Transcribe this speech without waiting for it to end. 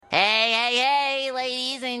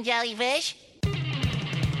green jellyfish.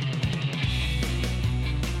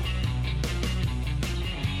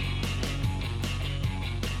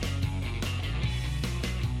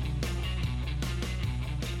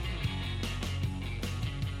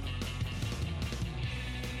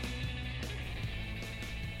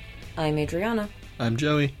 I'm Adriana. I'm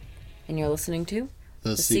Joey. And you're listening to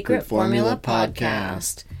The Secret Formula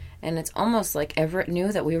Podcast. And it's almost like Everett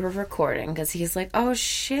knew that we were recording, because he's like, oh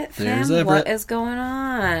shit, fam, There's what is going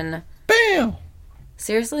on? Bam!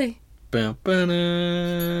 Seriously? Bam,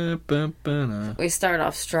 ba-na, bam, ba-na. We start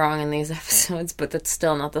off strong in these episodes, but that's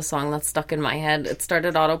still not the song that's stuck in my head. It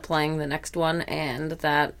started auto-playing the next one, and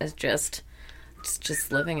that is just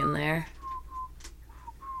living in there.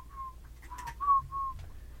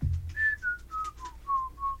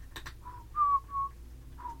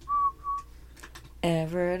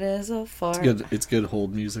 Everett is a fart. It's good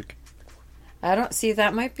hold music. I don't see,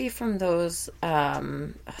 that might be from those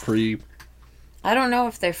Free. I don't know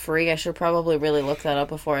if they're free. I should probably really look that up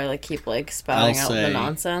before I keep spouting out the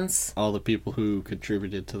nonsense. All the people who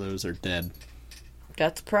contributed to those are dead.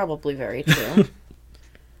 That's probably very true.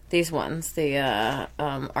 These ones, the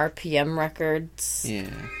RPM records.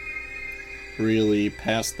 Yeah. Really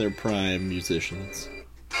past their prime musicians.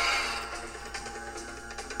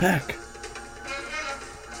 Back.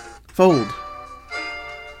 Fold.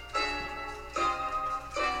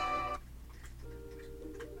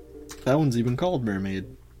 That one's even called Mermaid.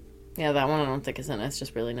 Yeah, that one I don't think is in it. It's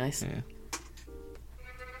just really nice. Yeah.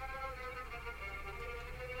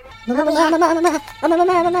 It's not even that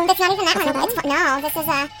one. No, this is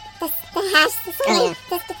the hash,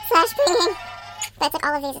 the slash premium. But it's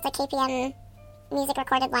all of these. It's KPM music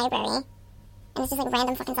recorded library, and it's just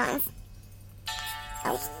random fucking songs.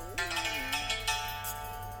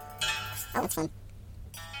 Oh, it's fun.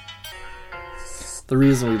 The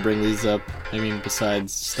reason we bring these up,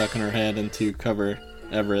 besides Stuck in Her Head and to cover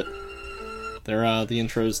Everett, they're the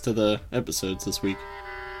intros to the episodes this week,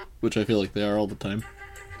 which I feel like they are all the time.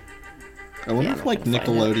 I wonder if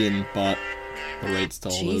Nickelodeon bought the rights to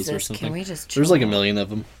all those or something. Can we just There's a million of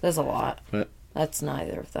them. There's a lot. But that's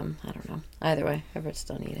neither of them. I don't know. Either way, Everett's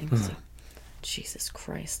done eating. So. Jesus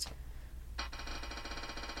Christ.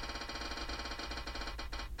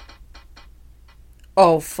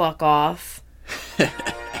 Oh, fuck off.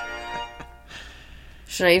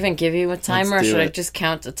 Should I even give you a timer, or should I just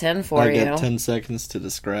count to 10 for you? I got 10 seconds to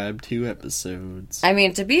describe 2 episodes.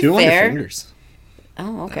 To be Do fair... on your fingers.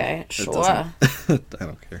 Oh, okay. No, sure. I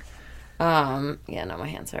don't care. Yeah, no, my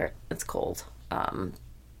hands hurt. It's cold.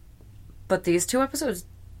 But these 2 episodes,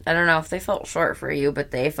 I don't know if they felt short for you,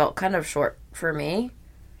 but they felt kind of short for me.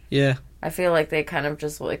 Yeah. I feel like they kind of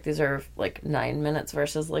just, these are, 9 minutes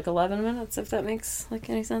versus, 11 minutes, if that makes,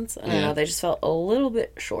 any sense. I don't know, they just felt a little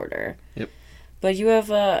bit shorter. Yep. But you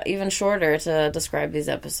have, even shorter to describe these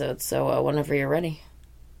episodes, so whenever you're ready.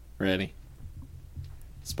 Ready.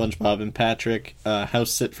 SpongeBob and Patrick,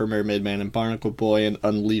 House Sit for Mermaid Man and Barnacle Boy, and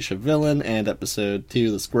Unleash a Villain, and episode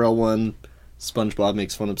 2, the squirrel one, SpongeBob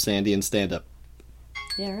makes fun of Sandy and stand up.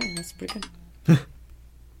 Yeah, right, that's pretty good.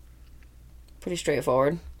 Pretty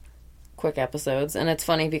straightforward. Quick episodes. And it's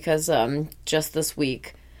funny because just this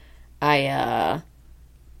week I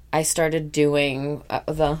started doing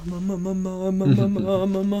the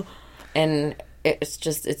and it's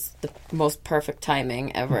the most perfect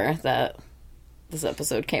timing ever that this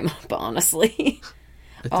episode came up, honestly.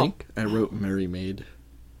 I think I wrote Merry Maid.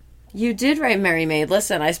 You did write Merry Maid.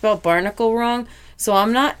 Listen, I spelled barnacle wrong, so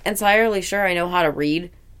I'm not entirely sure I know how to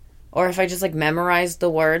read or if I just memorized the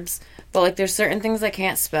words. But there's certain things I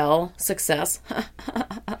can't spell. Success.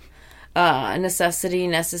 Necessity,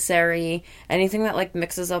 necessary. Anything that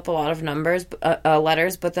mixes up a lot of numbers,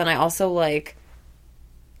 letters. But then I also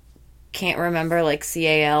can't remember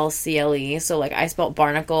CAL, CLE. So I spelled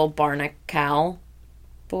barnacle, barnacle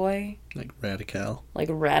boy. Radical.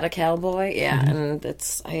 Radical boy. Yeah, and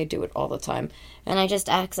I do it all the time. And I just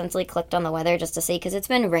accidentally clicked on the weather just to see, because it's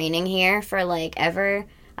been raining here for ever.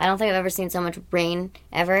 I don't think I've ever seen so much rain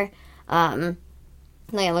ever.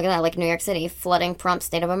 Look at that, New York City, flooding, prompt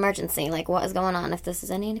state of emergency. What is going on? If this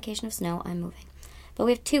is any indication of snow, I'm moving. But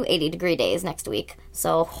we have 2 80-degree days next week,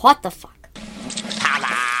 so what the fuck?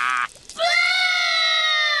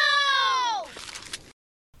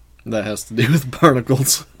 That has to do with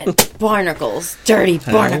barnacles. Barnacles. Dirty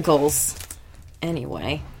barnacles.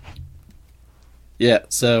 Anyway. Yeah,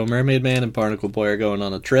 so Mermaid Man and Barnacle Boy are going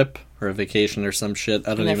on a trip, or a vacation or some shit.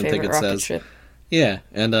 I don't even think it says. Trip. Yeah,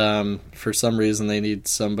 and for some reason they need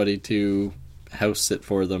somebody to house sit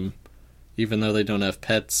for them, even though they don't have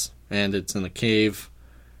pets, and it's in a cave.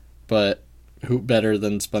 But who better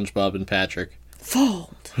than SpongeBob and Patrick?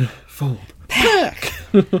 fold. Fold. Back!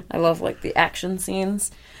 I love, like, the action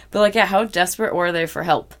scenes. But, like, yeah, how desperate were they for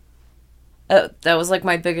help? That was, like,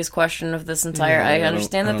 my biggest question of this entire... Yeah, I I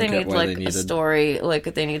understand don't that they get need, why like, they a needed- story, like,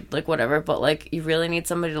 they need, like, whatever, but, like, you really need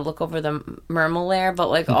somebody to look over the Mermal lair, but,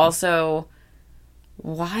 like, also,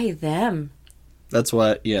 why them? That's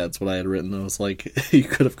what I had written. I was like, you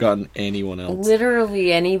could have gotten anyone else.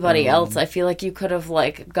 Literally anybody else. I feel like you could have,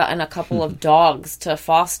 like, gotten a couple of dogs to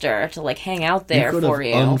foster, to, like, hang out there for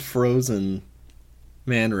you. Unfrozen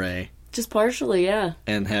Man Ray Just partially, yeah.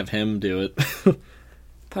 and have him do it.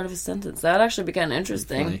 Part of his sentence. That would actually be kind of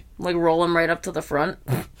interesting. Funny. Like, roll him right up to the front.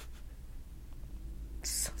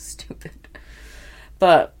 So stupid.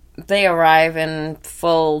 But they arrive in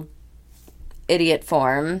full idiot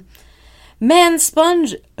form. Man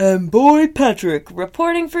Sponge and Boy Patrick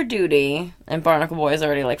reporting for duty. And Barnacle Boy is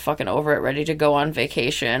already, like, fucking over it, ready to go on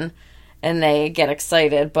vacation. And they get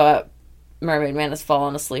excited, but Mermaid Man has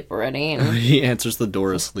fallen asleep already. And He answers the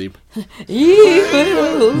door asleep.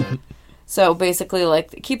 so basically,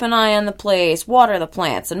 like, keep an eye on the place, water the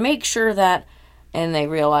plants, and make sure that... And they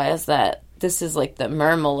realize that this is, like, the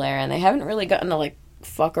Mermal lair, and they haven't really gotten to, like,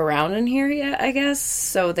 fuck around in here yet, I guess.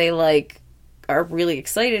 So they, like, are really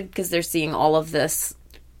excited because they're seeing all of this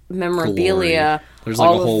memorabilia. Glory. There's like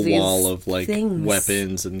a all whole of these wall of like things.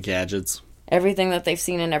 weapons and gadgets. Everything that they've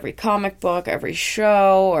seen in every comic book, every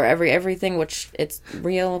show, or everything, which it's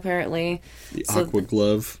real apparently. The So aqua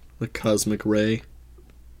glove, the cosmic ray.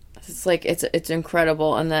 it's like it's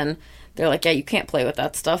incredible. And then they're like, yeah, you can't play with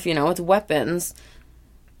that stuff, you know, it's weapons.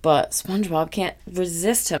 But SpongeBob can't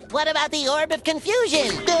resist him. What about the Orb of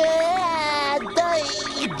Confusion?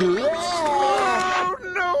 Oh,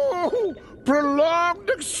 no! Prolonged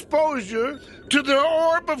exposure to the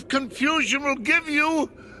Orb of Confusion will give you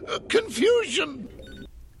confusion.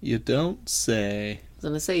 You don't say. I was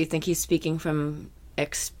gonna say, you think he's speaking from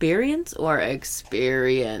experience or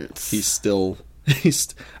experience?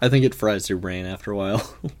 I think it fries your brain after a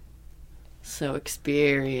while. So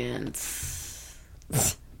experience.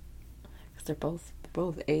 Because they're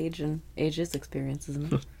both age, and age is experience,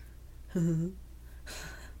 isn't it?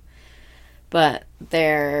 But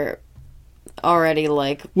they're already,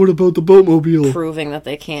 like, What about the boatmobile? proving that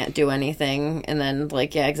they can't do anything, and then,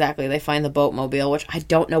 like, yeah, exactly, they find the boatmobile, which I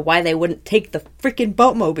don't know why they wouldn't take the freaking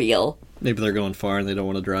boatmobile. Maybe they're going far and they don't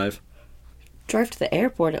want to drive. Drive to the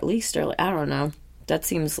airport at least, or, like, I don't know. That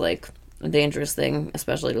seems like a dangerous thing,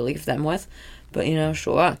 especially to leave them with. But, you know,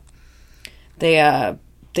 sure. They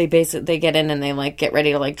get in and they, like, get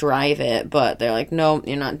ready to, like, drive it, but they're like, no,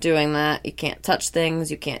 you're not doing that. You can't touch things.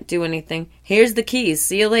 You can't do anything. Here's the keys.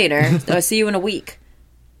 See you later. I'll see you in a week.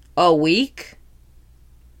 A week?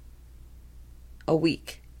 A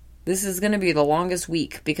week. This is going to be the longest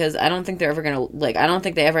week because I don't think they're ever going to, like, I don't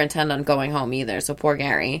think they ever intend on going home either. So poor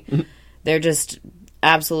Gary. They're just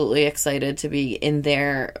absolutely excited to be in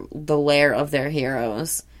the lair of their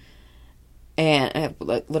heroes. And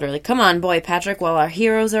literally, come on, Boy Patrick, while our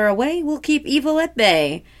heroes are away, we'll keep evil at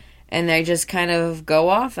bay. And they just kind of go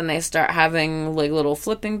off and they start having, like, little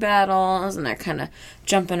flipping battles, and they're kind of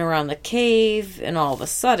jumping around the cave, and all of a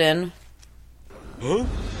sudden... What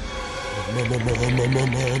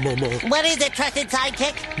is it, trusted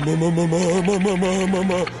sidekick?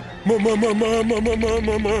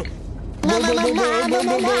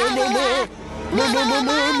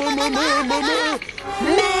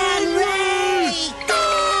 Man Ray!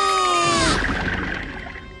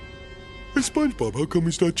 Hey, SpongeBob, how come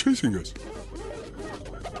he's not chasing us?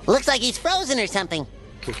 Looks like he's frozen or something.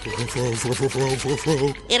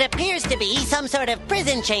 It appears to be some sort of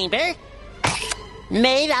prison chamber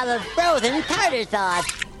made out of frozen tartar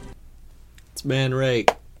sauce. It's Man Ray.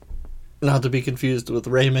 Not to be confused with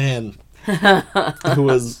Ray Man, who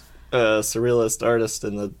was a surrealist artist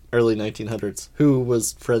in the early 1900s, who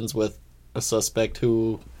was friends with a suspect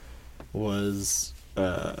who was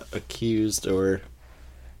accused or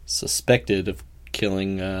suspected of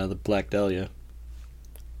killing the Black Dahlia.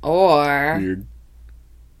 Or Weird.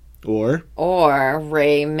 Or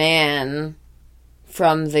Rayman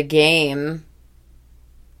from the game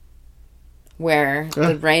where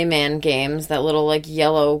the Rayman games, that little, like,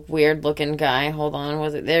 yellow, weird-looking guy. Hold on,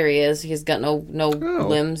 was it? There he is. He's got no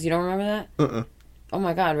limbs. You don't remember that? Oh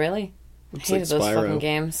my god, really? I hated those Spyro. fucking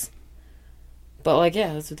games. But, like,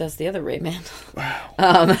 yeah, that's the other Rayman.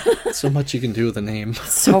 Wow. So much you can do with a name.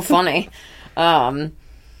 So funny.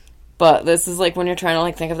 But this is, like, when you're trying to,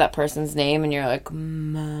 like, think of that person's name, and you're like,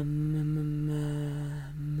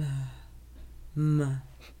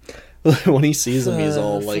 When he sees him, he's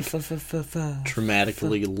all, like,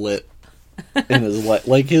 dramatically lit. in his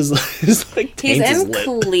his like He's taint is in lit.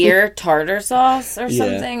 clear tartar sauce or Yeah,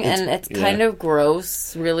 something, and it's kind of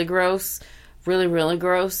gross, really gross, really, really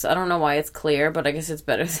gross. I don't know why it's clear, but I guess it's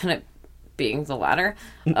better than it being the latter.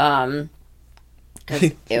 'Cause,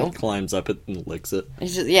 ew. He climbs up it and licks it.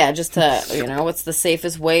 It's just to, what's the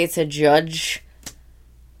safest way to judge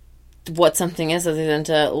what something is other than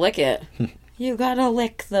to lick it? You gotta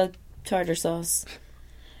lick the tartar sauce.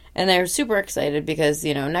 And they're super excited because,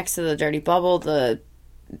 next to the dirty bubble, the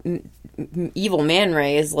evil Man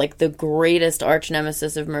Ray is like the greatest arch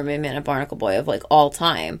nemesis of Mermaid Man and Barnacle Boy of like all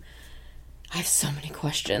time. I have so many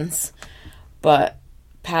questions. But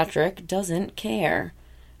Patrick doesn't care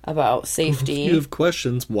about safety. If you have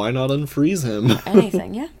questions, why not unfreeze him?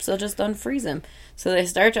 Anything, yeah. So just unfreeze him. So they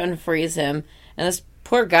start to unfreeze him, and this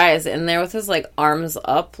poor guy is in there with his like arms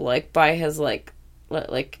up, like by his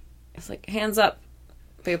it's like hands up.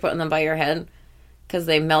 But you're putting them by your head because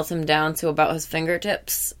they melt him down to about his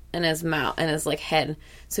fingertips and his mouth and his like head,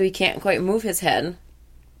 so he can't quite move his head,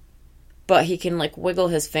 but he can like wiggle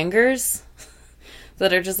his fingers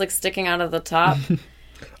that are just like sticking out of the top.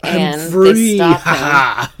 And free. they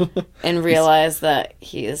stop him and realize that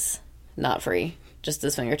he's not free. Just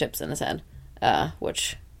his fingertips in his head,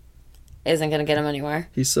 which isn't going to get him anywhere.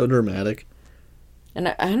 He's so dramatic. And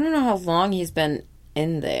I don't know how long he's been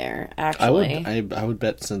in there, actually. I would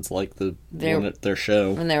bet since like their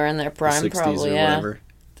show. When they were in their prime, the 60s probably, or yeah. whatever.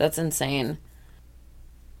 That's insane.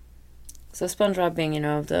 So SpongeBob being,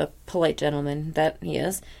 the polite gentleman that he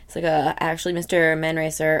is, it's like, actually, Mr.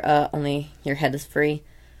 Manracer, only your head is free.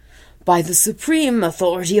 By the supreme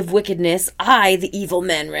authority of wickedness, I, the evil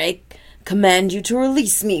Man Ray, command you to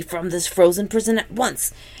release me from this frozen prison at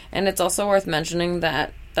once. And it's also worth mentioning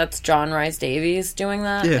that that's John Rhys Davies doing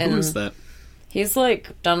that. Yeah, and who is that? He's,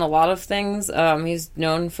 done a lot of things. He's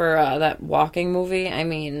known for that walking movie.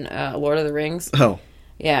 Lord of the Rings. Oh.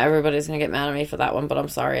 Yeah, everybody's going to get mad at me for that one, but I'm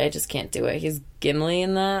sorry. I just can't do it. He's Gimli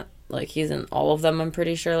in that. Like, he's in all of them, I'm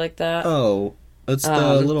pretty sure, like that. Oh, it's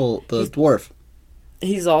the dwarf.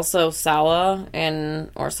 He's also Sala, I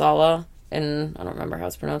don't remember how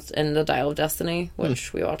it's pronounced, in The Dial of Destiny,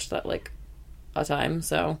 which we watched that, a time,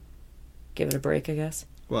 so give it a break, I guess.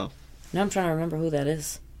 Wow. Now I'm trying to remember who that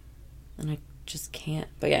is, and I just can't.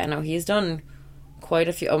 But yeah, no, he's done quite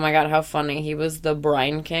a few. Oh my god, how funny. He was the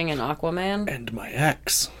Brine King in Aquaman. And my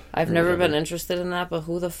ex. I've never been interested in that, but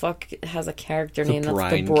who the fuck has a character name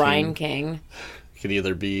that's the Brine King? It could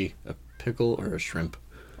either be a pickle or a shrimp.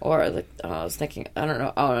 Or, I was thinking, I don't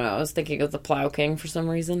know. Oh, no, I was thinking of the Plow King for some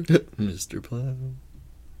reason. Mr. Plow.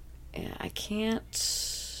 Yeah, I can't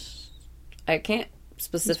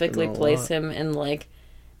specifically place him in,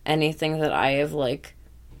 anything that I have,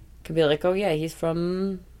 could be oh, yeah, he's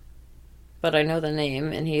from... But I know the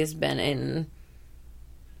name, and he's been in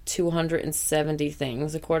 270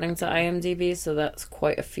 things, according to IMDb, so that's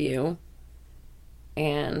quite a few.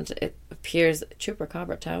 And it appears...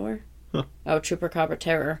 Chupacabra Tower? Huh. Oh, Chupacabra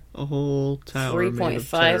Terror. A whole tower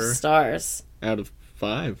 3.5 stars. Out of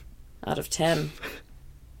 5. Out of 10.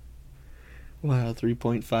 Wow,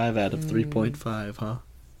 3.5 out of 3.5, huh?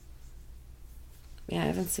 Yeah, I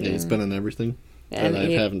haven't seen... Yeah, he's been in everything and that I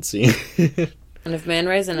haven't seen. And if Man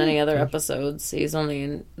Ray's in any other episodes, he's only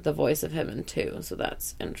in the voice of him in 2, so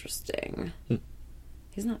that's interesting.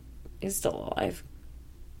 He's still alive.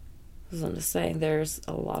 I was going to say, there's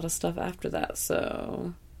a lot of stuff after that,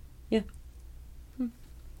 so... Yeah. The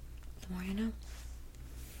more you know.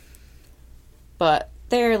 But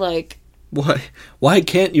they're Why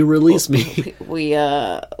can't you release me? We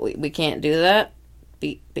can't do that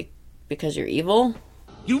because you're evil.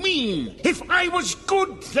 You mean, if I was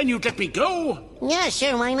good, then you'd let me go? Yeah,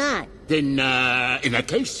 sure, why not? Then, in that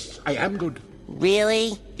case, I am good.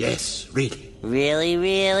 Really? Yes, really. Really,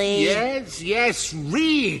 really? Yes,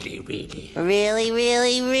 really, really. Really,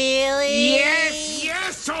 really, really?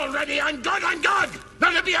 Yes, already, I'm good!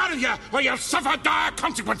 Now let me out of here, or you'll suffer dire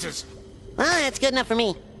consequences! Well, that's good enough for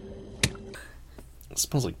me. It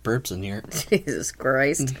smells like burps in here. Jesus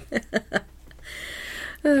Christ.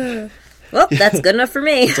 Well, that's good enough for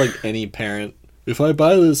me. It's like any parent. If I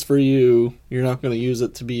buy this for you, you're not going to use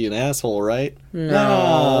it to be an asshole, right?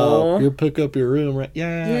 No. You'll pick up your room, right?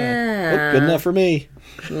 Yeah. Yeah. Oh, good enough for me.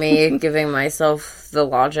 Me giving myself the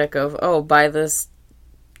logic of, buy this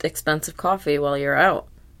expensive coffee while you're out.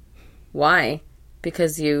 Why?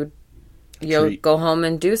 Because you'll go home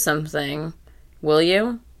and do something. Will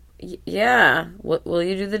you? Yeah. Will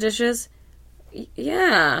you do the dishes?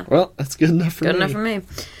 Yeah. Well, that's good enough for me. Good enough for me.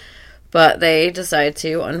 But they decide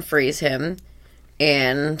to unfreeze him,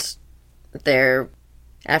 and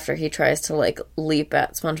after he tries to, leap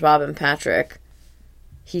at SpongeBob and Patrick,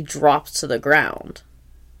 he drops to the ground.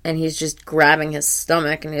 And he's just grabbing his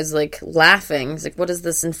stomach, and he's, like, laughing. He's like, what is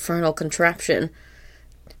this infernal contraption?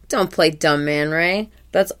 Don't play dumb, Man Ray.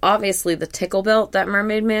 That's obviously the tickle belt that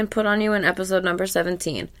Mermaid Man put on you in episode number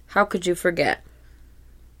 17. How could you forget?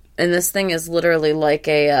 And this thing is literally like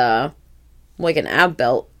an ab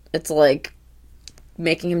belt. It's, like,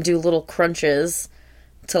 making him do little crunches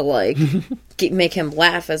to, like, make him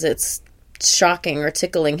laugh as it's shocking or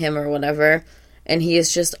tickling him or whatever. And he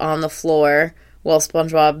is just on the floor while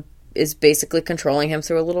SpongeBob is basically controlling him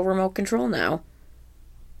through a little remote control now.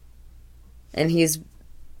 And he's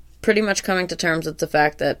pretty much coming to terms with the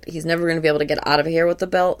fact that he's never going to be able to get out of here with the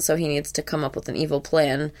belt, so he needs to come up with an evil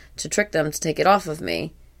plan to trick them to take it off of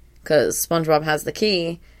me. Because SpongeBob has the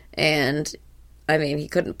key, and, I mean, he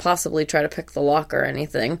couldn't possibly try to pick the lock or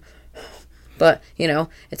anything. But, you know,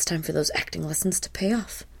 it's time for those acting lessons to pay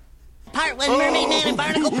off. Part when Mermaid Man and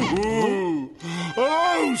Barnacle...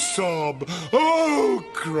 Oh, sob. Oh,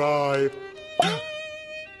 cry.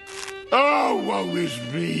 Oh, woe is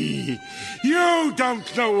me. You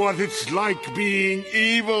don't know what it's like being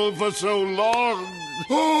evil for so long.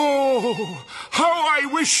 Oh, how I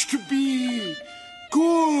wish to be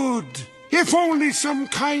good. If only some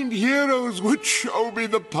kind heroes would show me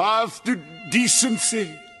the path to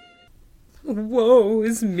decency. Woe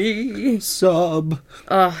is me. Sob.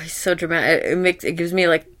 Oh, he's so dramatic. It gives me,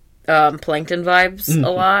 like, Plankton vibes a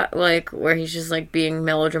lot. Like, where he's just, like, being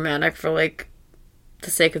melodramatic for, like, the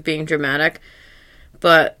sake of being dramatic.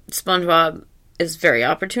 But SpongeBob is very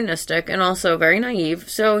opportunistic and also very naive.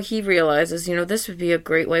 So he realizes, you know, this would be a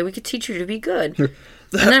great way we could teach you to be good. And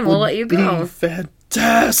then we'll let you go.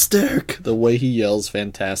 Fantastic. The way he yells,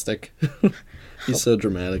 fantastic. He's so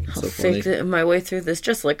dramatic and so funny. Fake my way through this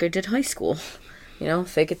just like I did high school. You know,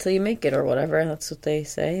 fake it till you make it or whatever. That's what they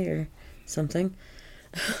say or something.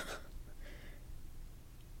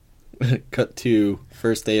 Cut to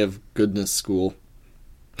first day of goodness school.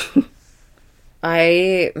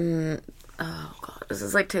 Oh god, this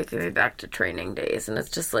is like taking me back to training days, and it's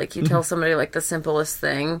just like you tell somebody like the simplest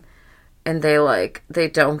thing and they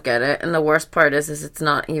don't get it, and the worst part is it's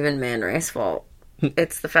not even Man Ray's fault.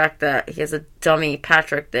 It's the fact that he has a dummy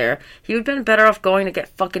Patrick there. He would have been better off going to get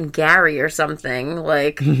fucking Gary or something.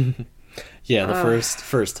 Like, yeah, the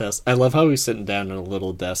first test. I love how he's sitting down at a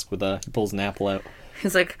little desk with he pulls an apple out.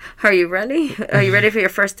 He's like, "Are you ready? Are you ready for your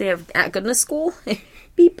first day of at goodness school?"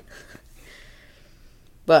 Beep.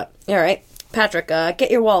 But all right, Patrick,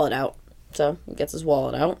 get your wallet out. So he gets his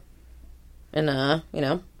wallet out, and you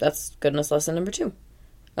know, that's goodness lesson number 2.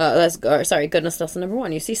 Goodness lesson number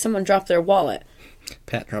 1. You see someone drop their wallet.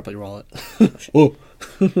 Pat, drop your wallet. Oh.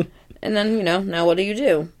 And then, you know, now what do you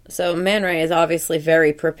do? So Man Ray is obviously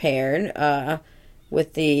very prepared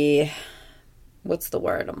with the... What's the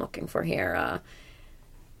word I'm looking for here?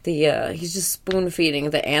 He's just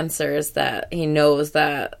spoon-feeding the answers that he knows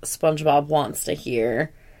that SpongeBob wants to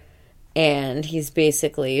hear. And he's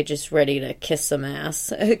basically just ready to kiss some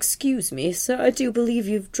ass. "Excuse me, sir, I do believe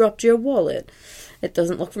you've dropped your wallet." "It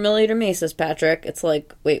doesn't look familiar to me," says Patrick. It's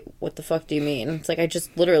like, wait, what the fuck do you mean? It's like, I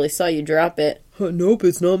just literally saw you drop it. "Nope,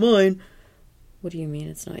 it's not mine." "What do you mean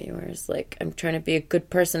it's not yours?" Like, I'm trying to be a good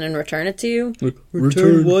person and return it to you?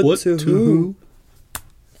 Return what to who?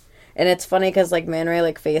 And it's funny because, like, Man Ray,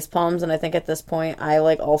 like, face palms, and I think at this point I,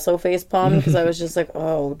 like, also face palmed because I was just like,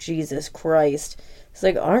 oh, Jesus Christ. It's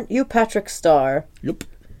like, "Aren't you Patrick Star?" Yep.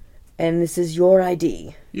 "And this is your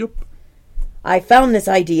ID." Yep. "I found this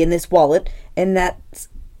ID in this wallet, and that's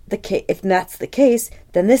the case. If that's the case,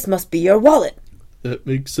 then this must be your wallet." That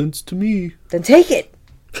makes sense to me. "Then take it."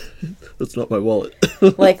 That's not my wallet.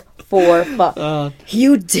 Like, for fuck.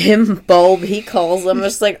 You dim bulb, he calls them.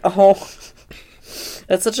 Just like, oh.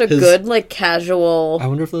 That's such a good, like, casual... I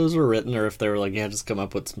wonder if those were written or if they were like, yeah, just come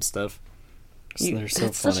up with some stuff. They're so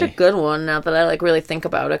it's funny. Such a good one now that I, like, really think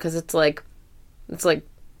about it, because it's like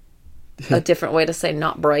a different way to say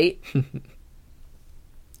not bright.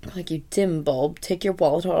 Like, you dim bulb, take your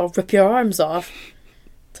wallet or I'll rip your arms off.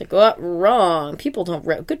 It's like, what? Wrong.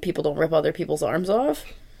 Good people don't rip other people's arms off.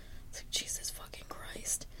 It's like, Jesus fucking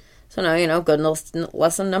Christ. So now, you know, good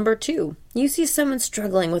lesson number 2. You see someone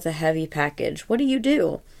struggling with a heavy package. What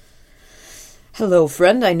do? "Hello,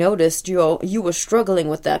 friend. I noticed you were struggling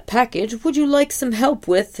with that package. Would you like some help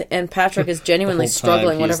with?" And Patrick is genuinely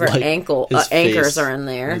struggling. Whatever like, anchors are in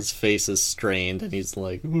there. His face is strained, and he's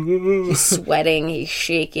like... He's sweating, he's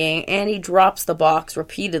shaking, and he drops the box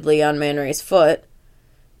repeatedly on Man Ray's foot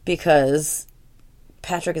because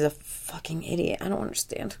Patrick is a fucking idiot. I don't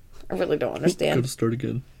understand. I really don't understand. Gotta start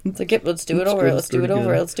again. It's like, yep, let's do it over. Let's do it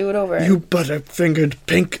over. You butter-fingered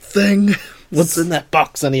pink thing. What's in that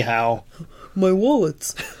box, anyhow? my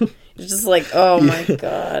wallets. It's just like, oh my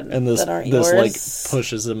god, And this that aren't this yours. like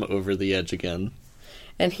pushes him over the edge again.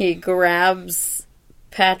 And he grabs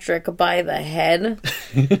Patrick by the head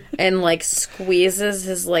and like squeezes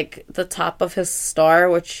his like the top of his star,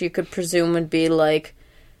 which you could presume would be like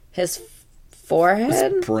his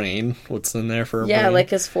forehead. His brain. What's in there for a Yeah, brain? like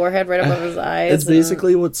his forehead right above his eyes. It's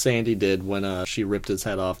basically what Sandy did when she ripped his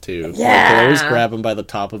head off too. Yeah. Like, they always grab him by the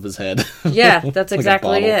top of his head. Yeah, that's Like a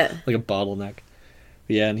exactly bottle- it. Like a bottleneck.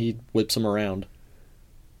 Yeah, and he whips him around.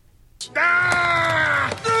 Ah!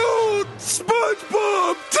 No!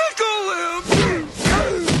 SpongeBob, tickle him!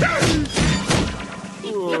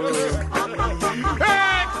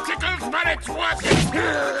 Ah, tickles, but it's worth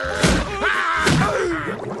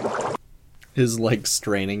it! His like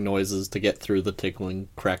straining noises to get through the tickling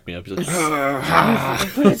crack me up. He's like,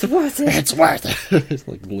 But it's worth it. it's worth it. He's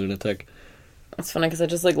like lunatic. It's funny because I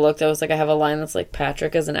just like looked. I was like, I have a line that's like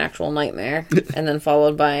Patrick is an actual nightmare, and then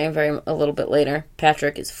followed by a little bit later,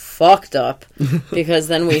 Patrick is fucked up, because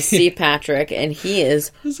then we see Patrick and he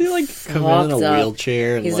is. Does he like come in a fucked up.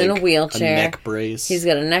 wheelchair? And, He's like, in a wheelchair. A neck brace. He's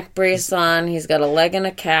got a neck brace on. He's got a leg in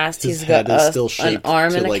a cast. His He's head got is still an shaped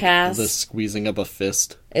arm to, in a like, cast. the squeezing of a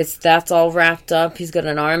fist. That's all wrapped up. He's got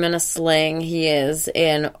an arm in a sling. He is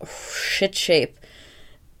in shit shape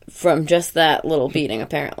from just that little beating,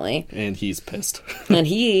 apparently. And he's pissed. And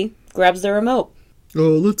he grabs the remote. Oh,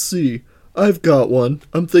 let's see. I've got one.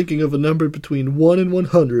 I'm thinking of a number between 1 and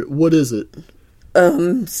 100. What is it?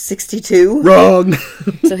 62. Wrong!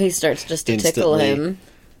 So he starts just to tickle him.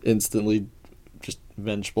 Instantly just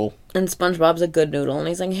vengeful. And SpongeBob's a good noodle, and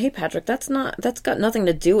he's like, "Hey Patrick, that's got nothing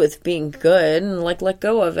to do with being good, and like let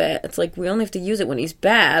go of it. It's like we only have to use it when he's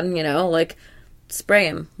bad, you know, like spray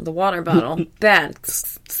him with the water bottle. Bad.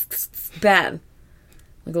 Bad.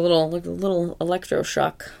 Like a little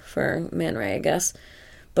electroshock for Man Ray, I guess.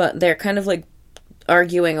 But they're kind of like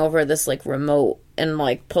arguing over this like remote and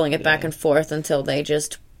like pulling it back and forth until they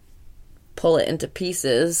just pull it into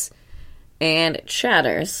pieces and it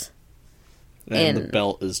shatters. And the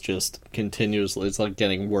belt is just continuously, it's like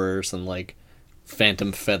getting worse, and like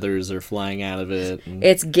phantom feathers are flying out of it. And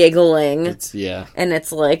It's giggling. yeah. And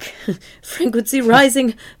it's like, frequency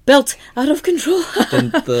rising, belt out of control.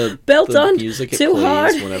 And the Belt the on music it too plays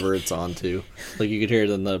hard. whenever it's on too. Like you could hear it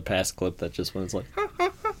in the past clip that just when it's like,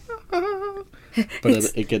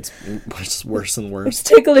 but it gets worse and worse. It's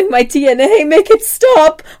tickling my TNA. Make it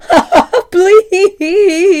stop.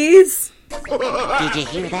 Please. Did you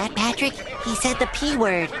hear that, Patrick? He said the P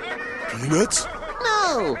word. Peanuts?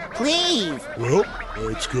 No, please. Well,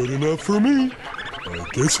 that's good enough for me. I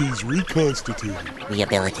guess he's reconstituted.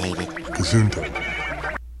 Rehabilitated.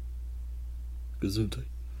 Gesundheit. Gesundheit.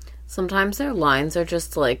 Sometimes their lines are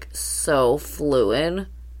just like so fluid.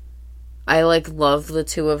 I like love the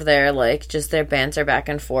two of their like just their banter back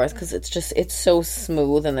and forth because it's so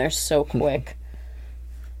smooth and they're so quick.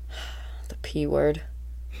 The P word.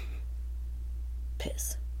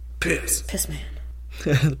 Piss man.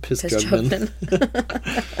 The piss jugman.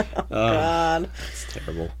 Jugman. God. It's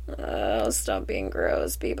terrible. Oh, stop being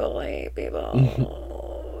gross, people. I hate people.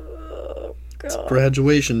 Oh, God.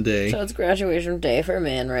 Graduation day. So it's graduation day for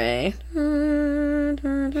Man Ray.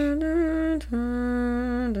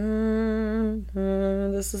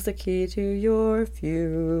 This is the key to your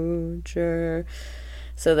future.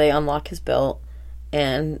 So they unlock his belt,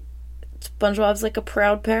 and SpongeBob's like a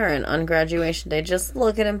proud parent on graduation day. Just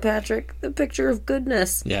look at him, Patrick. The picture of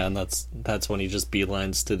goodness. Yeah, and that's when he just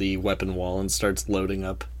beelines to the weapon wall and starts loading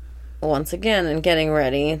up. Once again, and getting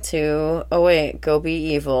ready to, go be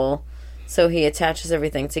evil. So he attaches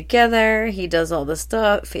everything together. He does all this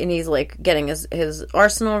stuff, and he's like getting his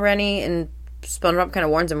arsenal ready. And SpongeBob kind of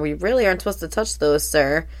warns him, "We really aren't supposed to touch those,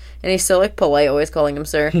 sir." And he's so like polite, always calling him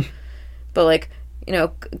sir. But like, you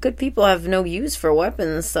know, good people have no use for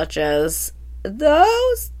weapons such as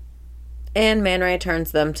those. And Man Ray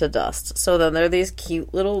turns them to dust. So then there are these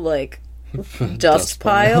cute little like dust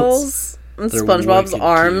piles. And They're SpongeBob's wicked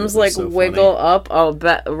arms cute. like They're so wiggle funny. up. I'll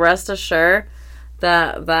bet, rest assured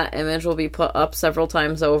that image will be put up several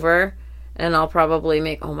times over, and I'll probably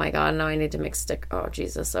make. Oh my god! Now I need to make stick. Oh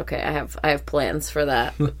Jesus! Okay, I have plans for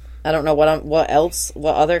that. I don't know what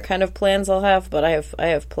other kind of plans I'll have, but I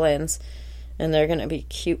have plans, and they're gonna be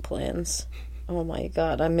cute plans. Oh my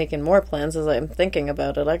god! I'm making more plans as I'm thinking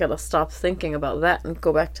about it. I gotta stop thinking about that and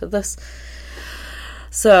go back to this.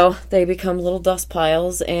 So they become little dust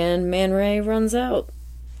piles, and Man Ray runs out.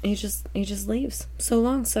 He just leaves. So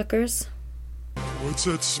long, suckers. What's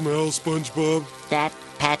that smell, SpongeBob? That,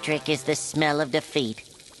 Patrick, is the smell of defeat.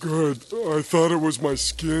 Good. I thought it was my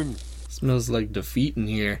skin. Smells like defeat in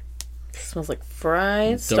here. Smells like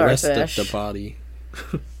fried The rest starfish. of the body.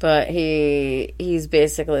 But he's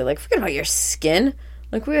basically like, forget about your skin.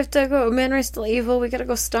 Like, we have to go. Man Ray's still evil. We gotta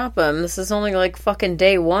go stop him. This is only like fucking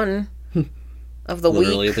day 1 of the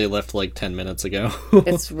Literally, week. they left like 10 minutes ago.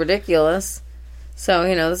 It's ridiculous. So,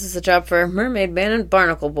 this is a job for Mermaid Man and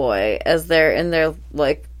Barnacle Boy. As they're in their,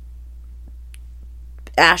 like,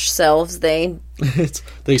 ash selves, they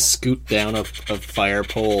scoot down a fire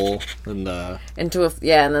pole and and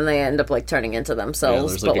then they end up, like, turning into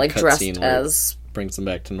themselves, there's, but, like, a cut dressed scene where as it brings them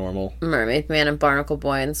back to normal. Mermaid Man and Barnacle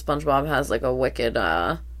Boy, and SpongeBob has, like, a wicked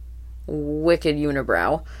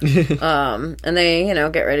unibrow. And they,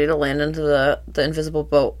 get ready to land into the invisible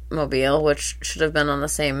boat mobile, which should have been on the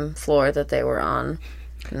same floor that they were on.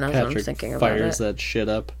 And that's what I'm thinking about fires it. that shit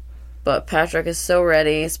up. But Patrick is so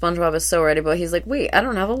ready, SpongeBob is so ready, but he's like, wait, I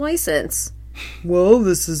don't have a license. Well,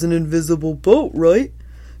 this is an invisible boat, right?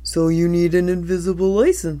 So you need an invisible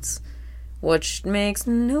license. Which makes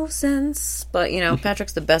no sense. But,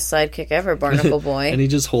 Patrick's the best sidekick ever, Barnacle Boy. And he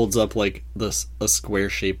just holds up, like, a square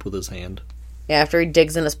shape with his hand. Yeah, after he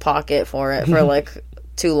digs in his pocket for it for, like,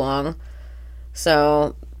 too long.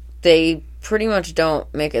 So, they pretty much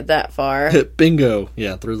don't make it that far. Bingo!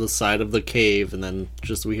 Yeah, through the side of the cave, and then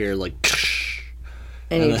we hear, like...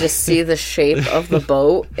 And you just see the shape of the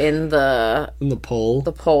boat in the... In the pole.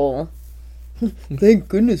 The pole. Thank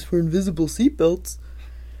goodness for invisible seatbelts.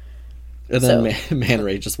 And then Man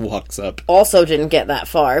Ray just walks up. Also didn't get that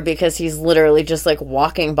far because he's literally just like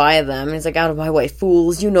walking by them. He's like, out of my way,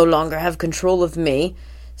 fools. You no longer have control of me.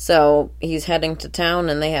 So he's heading to town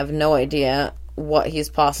and they have no idea what he's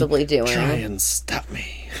possibly doing. Try and stop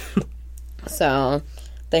me. So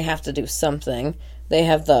they have to do something. They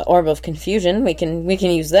have the Orb of Confusion. We can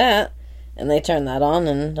use that. And they turn that on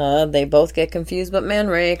and they both get confused. But Man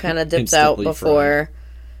Ray kind of dips out before...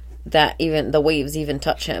 that even the waves even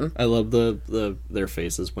touch him. I love their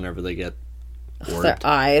faces whenever they get bored. Their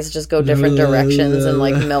eyes just go different directions and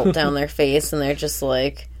like melt down their face, and they're just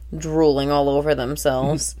like drooling all over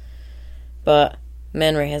themselves. But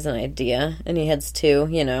Man Ray has an idea, and he heads to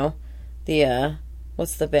the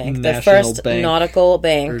what's the bank? The first bank. nautical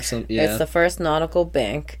bank. Yeah. It's the first nautical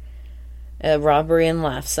bank. Robbery and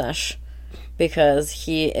laugh sesh. Because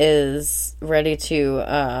he is ready to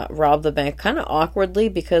rob the bank kind of awkwardly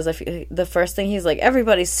because the first thing he's like,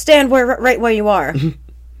 everybody stand right where you are.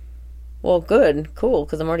 Well, good. Cool,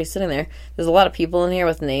 because I'm already sitting there. There's a lot of people in here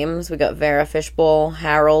with names. We got Vera Fishbowl,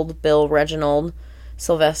 Harold, Bill Reginald,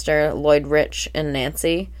 Sylvester, Lloyd Rich, and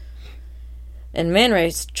Nancy. And Man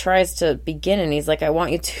Ray tries to begin and he's like, I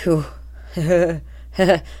want you to...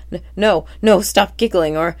 no, stop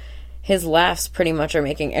giggling, or... His laughs pretty much are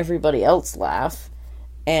making everybody else laugh.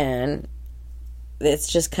 And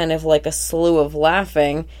it's just kind of like a slew of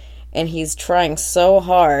laughing. And he's trying so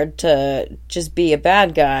hard to just be a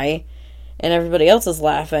bad guy. And everybody else is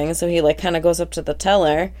laughing. So he like kind of goes up to the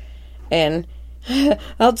teller. And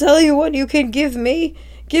I'll tell you what you can give me.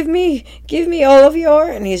 Give me all of your...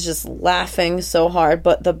 And he's just laughing so hard.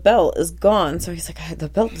 But the belt is gone. So he's like, the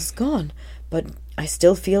belt is gone. But I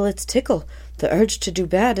still feel its tickle. The urge to do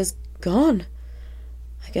bad is gone.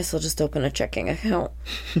 I guess I'll just open a checking account.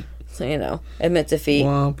 So, admit defeat.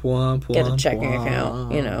 Womp, womp, get a womp, checking womp.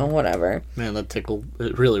 account. Whatever. Man, that tickle,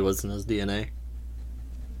 it really was in his DNA.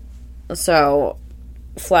 So,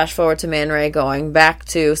 flash forward to Man Ray going back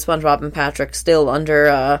to SpongeBob and Patrick, still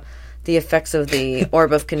under the effects of the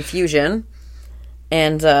Orb of Confusion.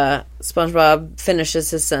 And SpongeBob finishes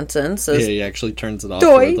his sentence. Yeah, he actually turns it off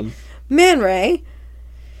for them. Man Ray...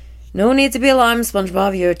 No need to be alarmed,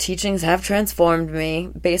 SpongeBob. Your teachings have transformed me.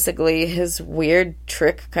 Basically, his weird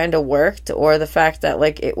trick kind of worked, or the fact that,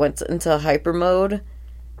 like, it went into hyper mode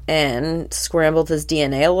and scrambled his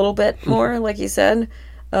DNA a little bit more, like he said,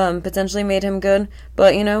 potentially made him good.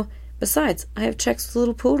 But, besides, I have checks with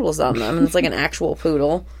little poodles on them, and it's like an actual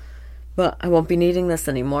poodle. But I won't be needing this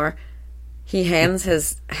anymore. He hands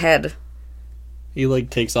his head. He, like,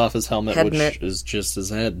 takes off his helmet, which is just his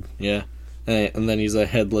head, yeah. And then he's a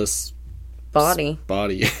headless body.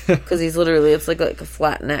 Because he's literally, it's like a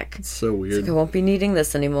flat neck. It's so weird. It's like, I won't be needing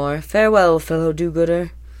this anymore. Farewell, fellow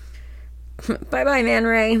do-gooder. Bye-bye, Man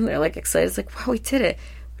Ray. They're like excited. It's like, wow, we did it.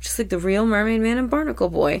 Just like the real Mermaid Man and Barnacle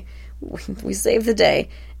Boy. We saved the day.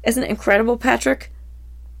 Isn't it incredible, Patrick?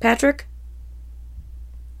 Patrick?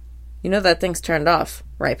 You know that thing's turned off,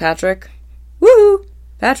 right, Patrick? Woohoo!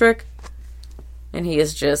 Patrick! And he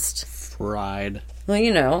is just... fried.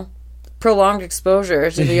 Well, prolonged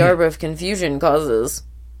exposure to the Orb of Confusion causes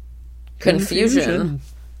confusion.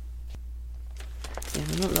 Yeah,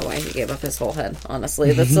 I don't know why he gave up his whole head,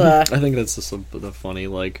 honestly. That's I think that's just the funny,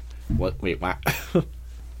 like, what? Wait, what?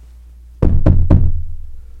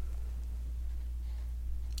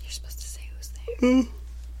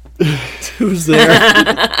 Who's there?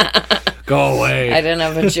 Go away. I didn't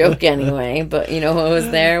have a joke anyway, but you know what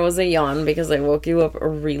was there was a yawn because I woke you up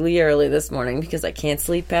really early this morning because I can't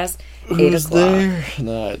sleep past 8 Who's o'clock. there?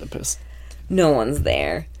 No, I had to piss. No one's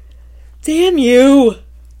there. Damn you!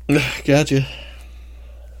 Gotcha.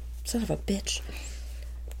 Son of a bitch.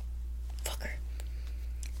 Fucker.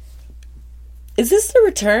 Is this the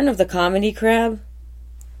return of the comedy crab?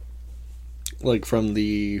 Like from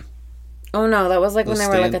the Oh no, that was like when they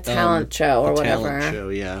were like a talent show or whatever. Talent show,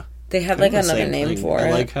 yeah. They had Kinda like the another same name thing. for I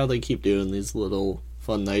it. like how they keep doing these little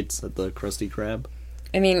fun nights at the Krusty Krab.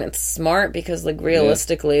 I mean, it's smart because, like,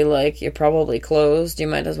 realistically, like, you're probably closed. You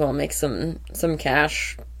might as well make some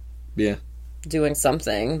cash Yeah. doing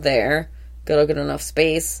something there. Got a good enough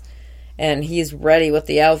space. And he's ready with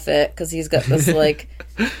the outfit because he's got this, like,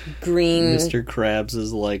 green Mr. Krabs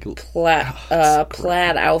is like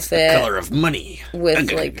plaid outfit color of money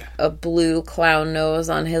with, like, a blue clown nose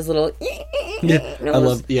on his little Yeah, nose. I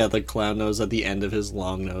love the clown nose at the end of his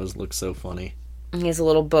long nose looks so funny. He has a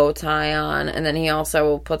little bow tie on, and then he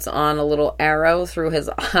also puts on a little arrow through his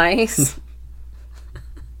eyes.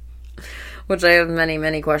 Which I have many,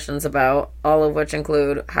 many questions about, all of which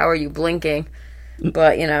include, how are you blinking?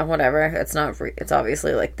 But, you know, whatever. It's not free. It's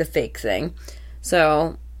obviously, like, the fake thing.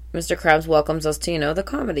 So, Mr. Krabs welcomes us to, you know, the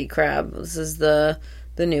Comedy Crab. This is the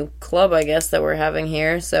new club, I guess, that we're having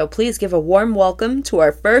here. So, please give a warm welcome to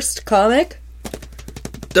our first comic.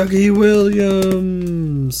 Dougie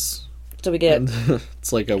Williams! So we get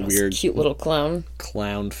It's like a weird cute little clown.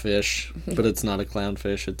 clownfish, but it's not a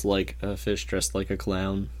clownfish. It's like a fish dressed like a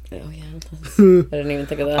clown. Oh, yeah. I didn't even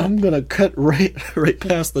think of that. I'm gonna cut right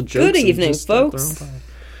past the jokes. Good and evening, just start folks. throwing pies.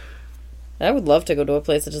 I would love to go to a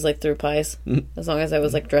place that just, like, threw pies. As long as I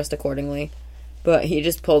was, like, dressed accordingly. But he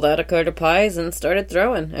just pulled out a cart of pies and started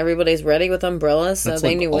throwing. Everybody's ready with umbrellas, so That's they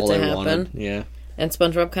like knew what all to I happen. wanted. Yeah. And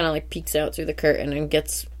SpongeBob kind of, like, peeks out through the curtain and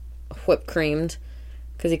gets whipped creamed.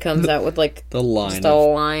 Because he comes out with, like, The line just a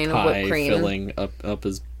of line of pie whipped cream. filling up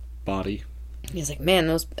his body. He's like, man,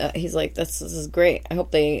 those... he's like, this is great. I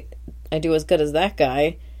hope I do as good as that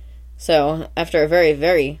guy. So, after a very,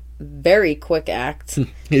 very, very quick act...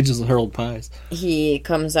 He just hurled pies. he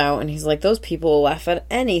comes out and he's like, those people will laugh at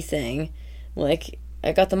anything. Like,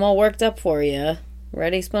 I got them all worked up for you.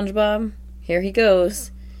 Ready, SpongeBob? Here he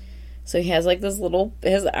goes. So he has, like,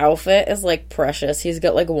 his outfit is, like, precious. He's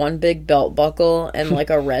got, like, one big belt buckle and, like,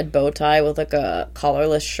 a red bow tie with, like, a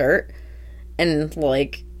collarless shirt. And,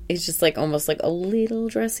 like, he's just, like, almost, like, a little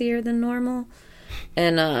dressier than normal.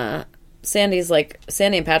 And, Sandy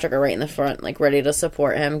and Patrick are right in the front, like, ready to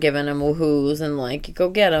support him, giving him woohoos and, like, go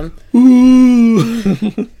get him.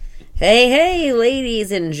 Ooh. Hey,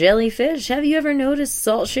 ladies and jellyfish, have you ever noticed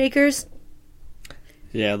salt shakers?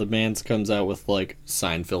 Yeah, the band comes out with, like,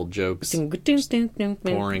 Seinfeld jokes.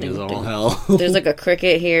 Boring as all hell. There's, like, a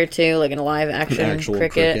cricket here, too, like a live action Actual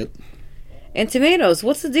cricket. And tomatoes,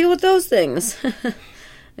 what's the deal with those things?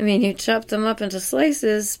 I mean, you chopped them up into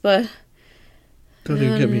slices, but... Don't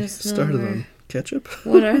even get me Honest started number. on ketchup.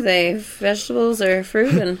 What are they? Vegetables or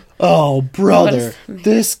fruit? And Oh, brother,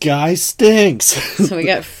 this guy stinks. so we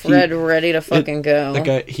got Fred ready to fucking go. That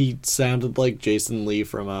guy, he sounded like Jason Lee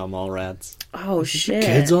from Mallrats. Oh, shit.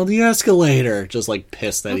 Kids on the escalator, just like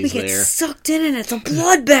pissed that we he's get there. sucked in and it's a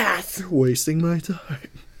bloodbath. Wasting my time.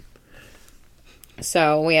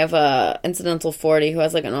 So we have Incidental 40 who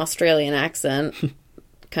has like an Australian accent,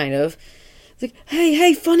 kind of. It's like,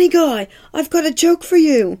 hey, funny guy, I've got a joke for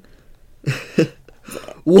you.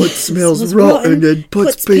 What smells Smells rotten rotten, and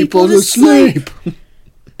puts puts people people to to sleep?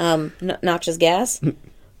 Noxious gas?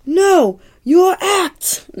 No, your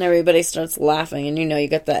act. And everybody starts laughing, and you know you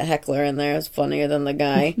got that heckler in there. It's funnier than the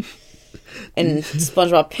guy. And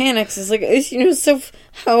SpongeBob panics. It's like, so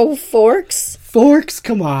how forks? Forks,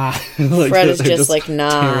 come on. Like, Fred is they're just like,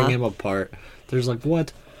 nah. tearing him apart. There's like,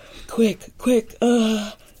 what? Quick,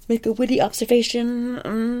 make a witty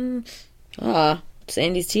observation.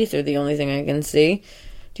 Sandy's teeth are the only thing I can see.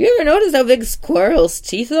 Do you ever notice how big Squirrel's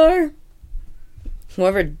teeth are?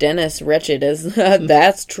 Whoever Dennis Wretched is,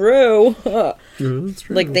 that's true. Yeah, that's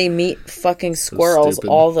true. Like, they meet fucking squirrels stupid.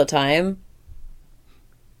 all the time.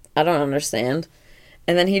 I don't understand.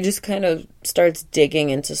 And then he just kind of starts digging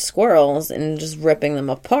into squirrels and just ripping them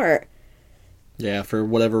apart. Yeah, for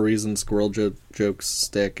whatever reason, squirrel jokes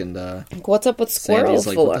stick, and Like, what's up with squirrels Sandy's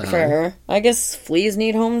like, full what of the hell? fur? I guess fleas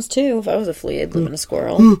need homes too. If I was a flea, I'd live in a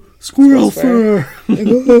squirrel. squirrel fur.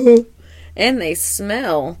 fur. And they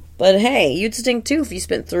smell. But hey, you'd stink too if you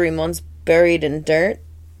spent 3 months buried in dirt.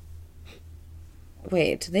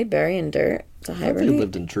 Wait, do they bury in dirt to They hibernate?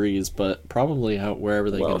 lived in trees, but probably out wherever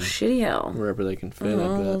they Well, can, shitty hell. wherever they can fit.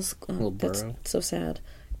 Oh, I bet. those- Little that's burrow. so sad.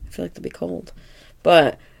 feel like they'll be cold.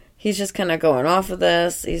 But he's just kind of going off of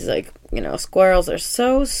this. He's like, squirrels are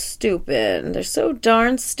so stupid. They're so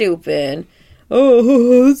darn stupid.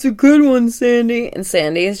 Oh, that's a good one, Sandy. And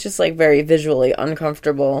Sandy is just, like, very visually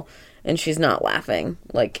uncomfortable, and she's not laughing,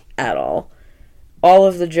 like, at all. All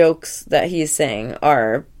of the jokes that he's saying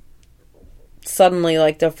are suddenly,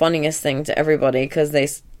 like, the funniest thing to everybody, because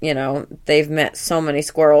they've met so many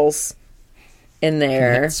squirrels in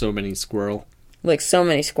their... So many squirrels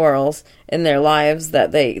in their lives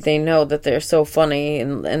that they know that they're so funny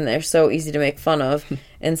and they're so easy to make fun of.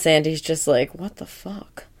 And Sandy's just like, what the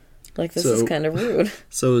fuck? Like, this is kind of rude.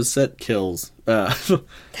 So his set kills. That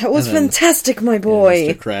was fantastic, my boy.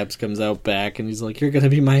 Mr. Krabs comes out back and he's like, you're going to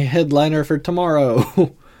be my headliner for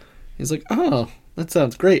tomorrow. He's like, oh, that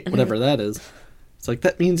sounds great, whatever that is. It's like,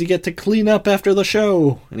 that means you get to clean up after the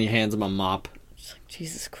show. And he hands him a mop. It's like,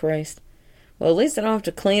 Jesus Christ. Well, at least I don't have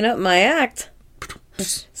to clean up my act.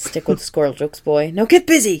 Stick with the squirrel jokes, boy. Now get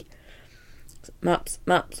busy. Mops.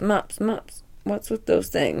 What's with those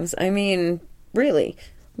things? I mean, really.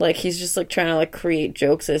 Like, he's just, like, trying to, like, create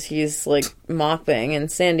jokes as he's, like, mopping. And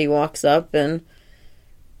Sandy walks up and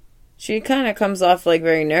she kind of comes off, like,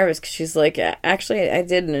 very nervous because she's like, actually, I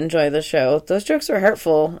didn't enjoy the show. Those jokes were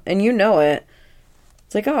hurtful and you know it.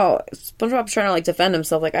 It's like, oh, SpongeBob's trying to, like, defend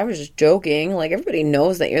himself. Like, I was just joking. Like, everybody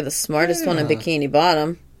knows that you're the smartest one in Bikini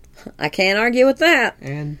Bottom. I can't argue with that.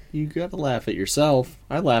 And you gotta laugh at yourself.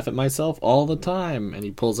 I laugh at myself all the time. And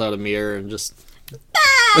he pulls out a mirror and just...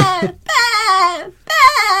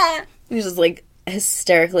 He's just, like,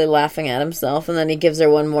 hysterically laughing at himself. And then he gives her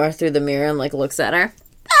one more through the mirror and, like, looks at her.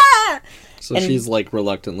 So she's, like,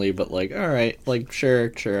 reluctantly, but, like, alright, like,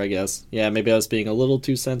 sure, I guess. Yeah, maybe I was being a little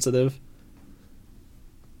too sensitive.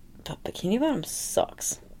 But Bikini Bottom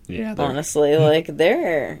sucks. Yeah, honestly, like,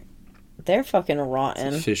 they're fucking rotten.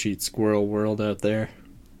 It's a fish eat squirrel world out there.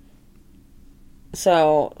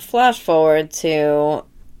 So, flash forward to,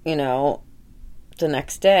 the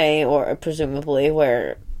next day, or presumably,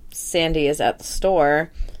 where Sandy is at the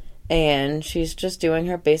store, and she's just doing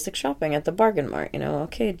her basic shopping at the bargain mart.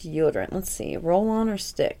 Okay, deodorant, let's see, roll-on or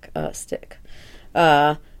stick? Stick.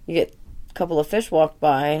 You get a couple of fish walk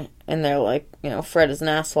by, and they're like, Fred is an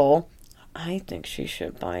asshole. I think she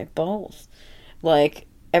should buy both. Like,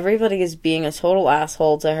 everybody is being a total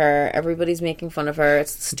asshole to her. Everybody's making fun of her.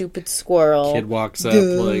 It's the stupid squirrel. Kid walks up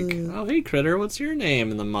like, oh, hey, critter, what's your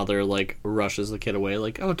name? And the mother, like, rushes the kid away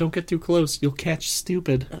like, oh, don't get too close. You'll catch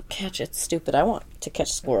stupid. I'll catch it, stupid. I want to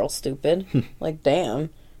catch squirrel, stupid. Like,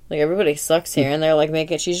 damn. Like, everybody sucks here, and they're, like,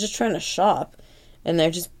 she's just trying to shop. And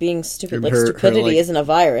they're just being stupid. Like, stupidity isn't a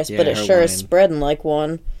virus, but it sure is spreading like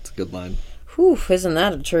one. It's a good line. Whew, isn't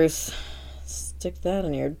that a truth? Stick that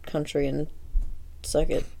in your country and suck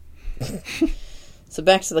it. So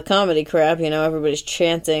back to the comedy crab, everybody's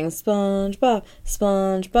chanting SpongeBob,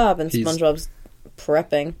 SpongeBob, and SpongeBob's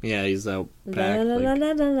prepping. Yeah, he's out back.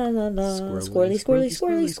 Squirrely,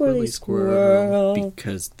 squirrel.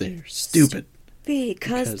 Because they're stupid.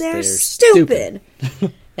 Because they're stupid.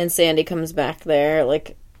 And Sandy comes back there,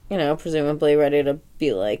 like, presumably ready to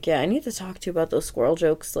be like, yeah, I need to talk to you about those squirrel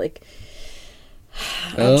jokes, like...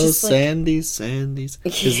 Sandy's.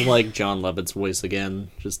 It's like John Lovett's voice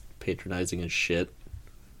again, just patronizing his shit.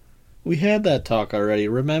 We had that talk already,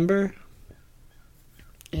 remember?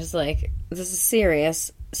 It's like, this is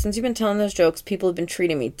serious. Since you've been telling those jokes, people have been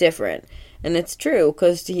treating me different. And it's true,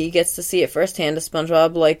 because he gets to see it firsthand as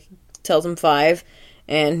SpongeBob, like, tells him 5,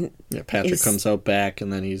 and... Yeah, Patrick comes out back,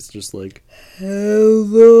 and then he's just like...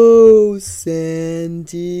 Hello,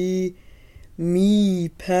 Sandy. Me,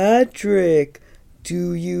 Patrick.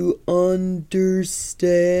 Do you understand?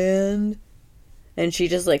 And she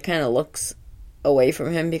just, like, kind of looks away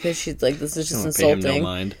from him because she's like, this is just insulting. Pay him no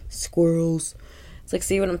mind. Squirrels. It's like,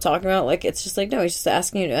 see what I'm talking about? Like, it's just like, no, he's just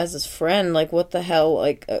asking you as his friend. Like, what the hell?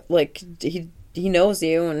 Like he knows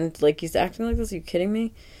you, and, like, he's acting like this. Are you kidding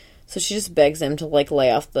me? So she just begs him to, like,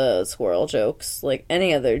 lay off the squirrel jokes. Like,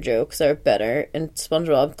 any other jokes are better, and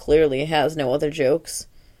SpongeBob clearly has no other jokes.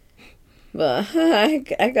 But I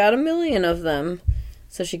got 1,000,000 of them.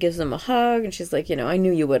 So she gives him a hug, and she's like, I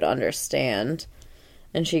knew you would understand.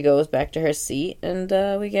 And she goes back to her seat, and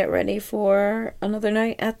we get ready for another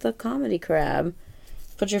night at the Comedy Crab.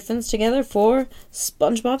 Put your fins together for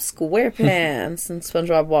SpongeBob SquarePants. And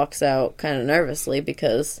SpongeBob walks out kind of nervously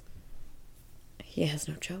because he has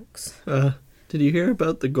no jokes. Did you hear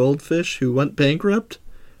about the goldfish who went bankrupt?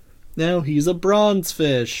 Now he's a bronze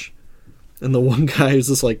fish. And the one guy is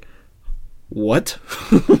just like, what?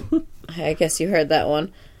 I guess you heard that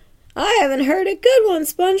one. I haven't heard a good one,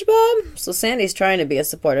 SpongeBob. So Sandy's trying to be a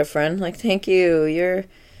supportive friend. Like, thank you. You're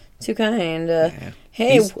too kind.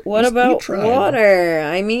 Hey, what about water?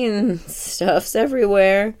 I mean, stuff's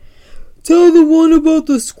everywhere. Tell the one about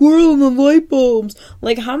the squirrel and the light bulbs.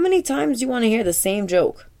 Like, how many times do you want to hear the same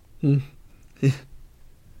joke?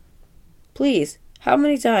 Please, how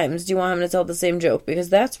many times do you want him to tell the same joke? Because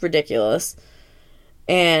that's ridiculous.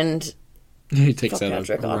 And he takes out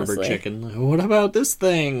Patrick, a rubber honestly. chicken. What about this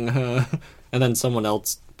thing? And then someone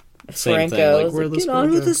else, same Franco thing. Like, is where are like, the get squirrel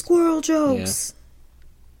on with the jokes? squirrel jokes.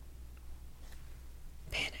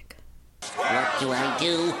 Panic. What do I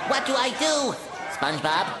do? What do I do?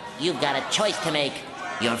 SpongeBob, you've got a choice to make.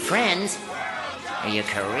 Your friends or your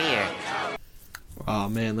career. Oh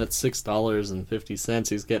man, that's $6.50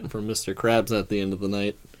 he's getting from Mr. Krabs at the end of the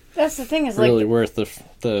night. That's the thing is, Really like, worth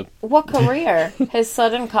the what career? His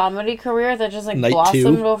sudden comedy career that just, like, Night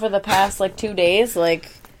blossomed 2? over the past, like, 2 days?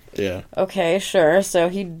 Like, yeah. okay, sure. So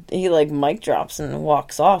he like, mic drops and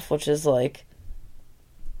walks off, which is, like,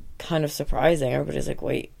 kind of surprising. Everybody's like,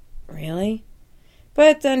 wait, really?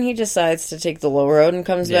 But then he decides to take the low road and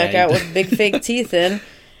comes back he out does. with big fake teeth in.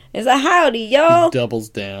 He's like, howdy, y'all. Doubles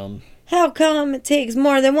down. How come it takes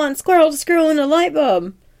more than one squirrel to screw in a light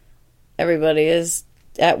bulb? Everybody is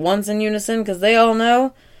at once in unison because they all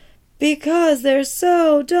know. Because they're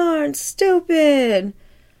so darn stupid.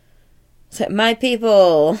 So, my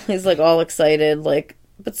people. He's like all excited. Like,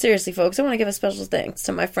 but seriously, folks, I want to give a special thanks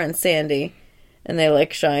to my friend Sandy. And they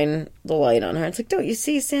like shine the light on her. It's like, don't you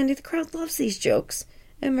see, Sandy? The crowd loves these jokes.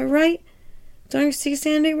 Am I right? Don't you see,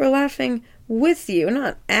 Sandy? We're laughing with you,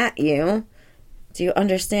 not at you. Do you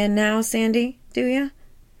understand now, Sandy? Do you?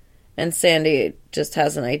 And Sandy just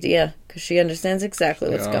has an idea because she understands exactly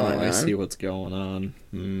what's going on. I see what's going on.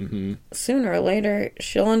 Mm-hmm. Sooner or later,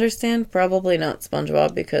 she'll understand. Probably not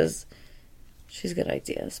SpongeBob because she's got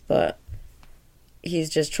ideas, but he's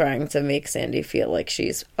just trying to make Sandy feel like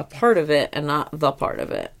she's a part of it and not the part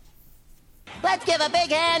of it. Let's give a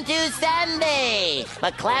big hand to Sandy.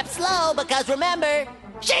 But clap slow because remember,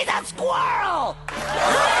 she's a squirrel.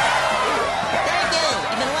 Thank you.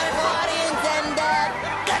 You've been a wonderful audience and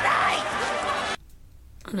good night.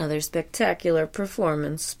 Another spectacular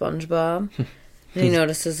performance, SpongeBob. And he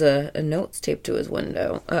notices a note's taped to his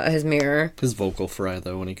window, his mirror. His vocal fry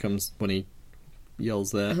though when he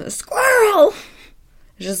yells that. Squirrel!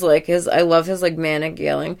 It's just like I love his like manic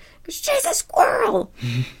yelling. She's a squirrel!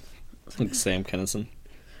 Like Sam Kinison.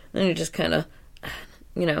 And he just kind of,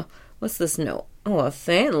 what's this note? Oh, a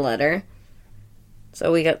fan letter.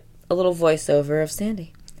 So we got a little voiceover of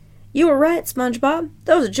Sandy. You were right, SpongeBob.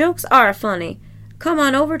 Those jokes are funny. Come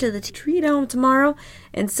on over to the treat home tomorrow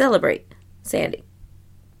and celebrate, Sandy.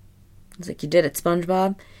 It's like, you did it,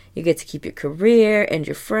 SpongeBob. You get to keep your career and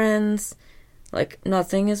your friends. Like,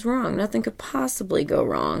 nothing is wrong. Nothing could possibly go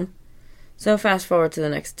wrong. So fast forward to the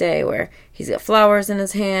next day where he's got flowers in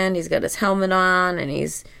his hand, he's got his helmet on, and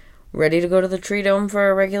he's ready to go to the treat home for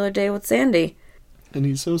a regular day with Sandy. And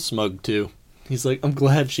he's so smug, too. He's like, I'm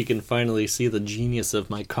glad she can finally see the genius of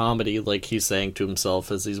my comedy, like he's saying to himself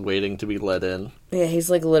as he's waiting to be let in. Yeah, he's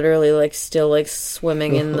like literally like still like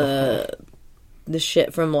swimming in the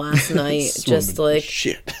shit from last night. Just like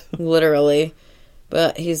shit. Literally.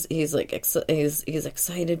 But he's like he's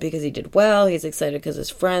excited because he did well. He's excited because his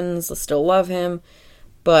friends still love him.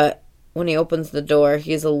 But when he opens the door,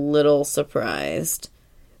 he's a little surprised.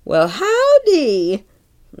 Well, howdy!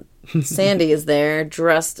 Sandy is there,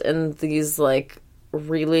 dressed in these like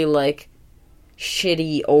really like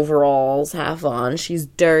shitty overalls, half on. She's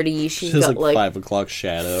dirty. She's got like 5 like o'clock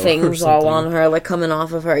shadow. things all on her, like coming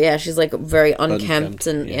off of her. Yeah, she's like very unkempt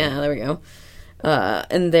and yeah, there we go.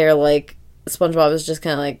 And they're like. SpongeBob is just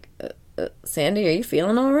kind of like, Sandy, are you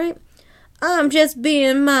feeling all right? I'm just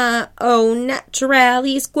being my own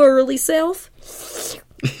naturally squirrely self.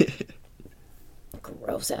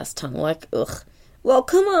 Gross ass tongue lick. Ugh. Well,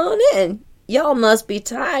 come on in. Y'all must be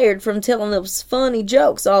tired from telling those funny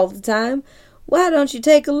jokes all the time. Why don't you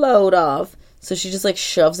take a load off? So she just like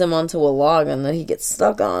shoves him onto a log and then he gets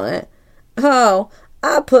stuck on it. Oh,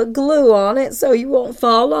 I put glue on it so you won't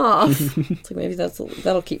fall off. It's like maybe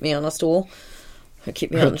that'll keep me on a stool. Or keep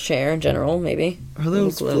me on a chair in general, maybe. Are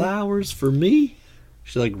those flowers for me?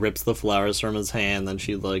 She like rips the flowers from his hand, then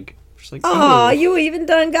she's like, oh, you even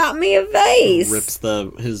done got me a vase. Rips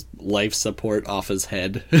his life support off his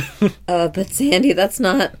head. But Sandy, that's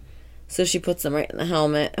not. So she puts them right in the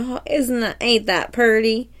helmet. Oh, ain't that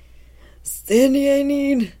pretty? Sandy, I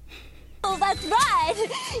need. Oh, that's right.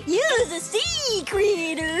 You's a sea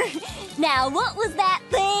creator. Now, what was that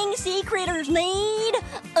thing sea critters need?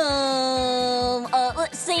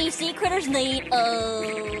 Let's see. Sea critters need,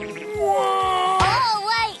 Oh,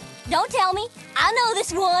 wait. Don't tell me. I know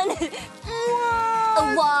this one.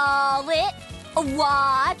 A wallet.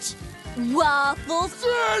 Watch. Waffles.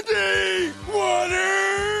 Sandy!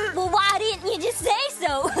 Water! Well, why didn't you just say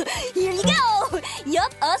so? Here you go.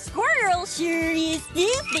 Yup, a squirrel sure is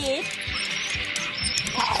stupid.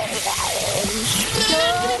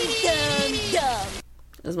 Dumb.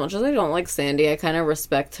 As much as I don't like Sandy, I kind of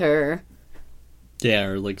respect her. Yeah,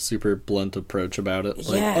 her, like, super blunt approach about it.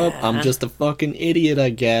 Like, Yeah. oh, I'm just a fucking idiot,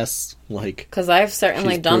 I guess. Like, Because I've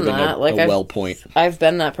certainly she's done proven that. a well point. I've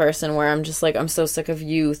been that person where I'm just like, I'm so sick of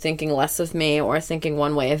you thinking less of me or thinking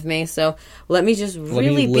one way of me. So let me just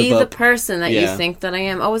really live be the up. person that you Yeah. think that I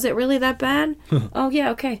am. Oh, is it really that bad? Oh,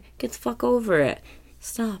 yeah, okay. Get the fuck over it.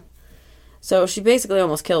 Stop. So she basically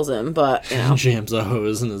almost kills him, but, you know. Jams a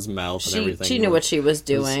hose in his mouth and everything. She knew what she was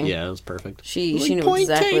doing. Yeah, it was perfect. She Like, knew point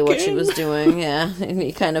exactly what she taken. was doing, yeah. And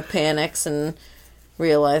he kind of panics and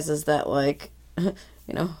realizes that, like, you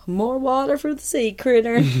know, more water for the sea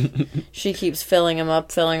critter. She keeps filling him up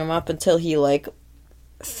until he, like,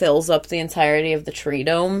 fills up the entirety of the tree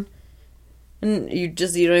dome. And you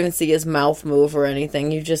don't even see his mouth move or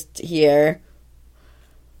anything. You just hear,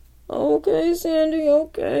 "Okay, Sandy,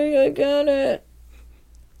 okay, I got it.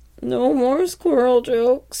 No more squirrel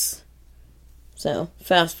jokes." So,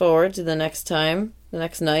 fast forward to the next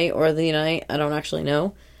night, or the night, I don't actually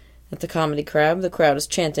know. At the Comedy Crab, the crowd is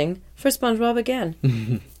chanting for SpongeBob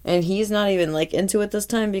again. And he's not even, like, into it this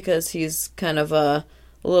time because he's kind of a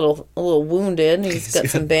little wounded. He's got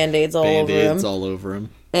some Band-Aids all over him.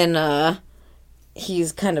 And,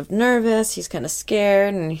 he's kind of nervous, he's kind of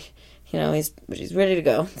scared, and, you know, he's ready to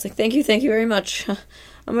go. It's like, thank you very much.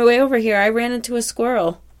 On my way over here, I ran into a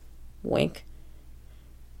squirrel. Wink.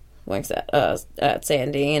 Winks at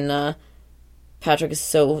Sandy, and Patrick is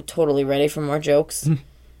so totally ready for more jokes.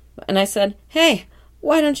 And I said, "Hey,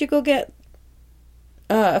 why don't you go get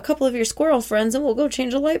a couple of your squirrel friends and we'll go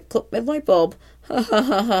change a light bulb." Ha ha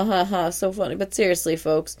ha ha ha ha. So funny. But seriously,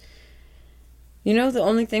 folks, you know the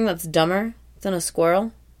only thing that's dumber than a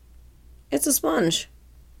squirrel? It's a sponge.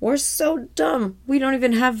 We're so dumb. We don't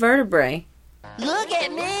even have vertebrae. Look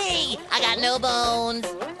at me! I got no bones.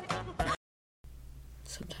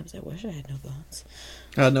 Sometimes I wish I had no bones.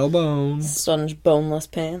 Got no bones. Sponge boneless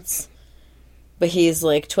pants. But he's,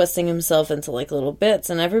 like, twisting himself into, like, little bits,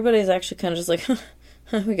 and everybody's actually kind of just like,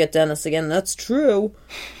 we got Dennis again, that's true.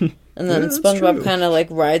 And then Yeah, that's SpongeBob true. kind of, like,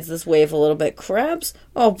 rides this wave a little bit. Crabs?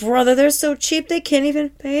 Oh, brother, they're so cheap they can't even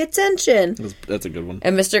pay attention. That's a good one.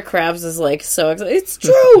 And Mr. Krabs is, like, so excited. It's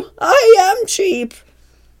true! I am cheap!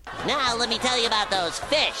 Now let me tell you about those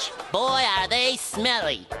fish. Boy, are they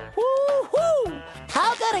smelly. Woo-hoo!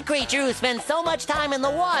 How could a creature who spends so much time in the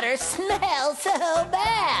water smell so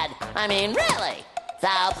bad? I mean, really?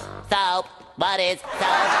 Soap, what is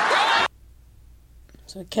soap?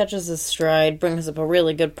 So he catches his stride, brings up a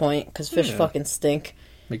really good point, because fish fucking stink.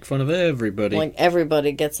 Make fun of everybody. Like,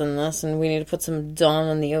 everybody gets in this, and we need to put some Dawn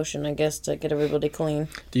in the ocean, I guess, to get everybody clean.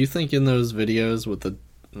 Do you think in those videos with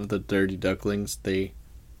the dirty ducklings, they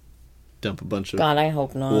dump a bunch of God, I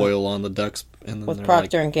hope not. oil on the ducks and then With they're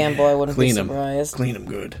Procter like, and Gamble, I wouldn't be clean 'em. surprised. Clean them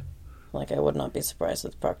good. Like, I would not be surprised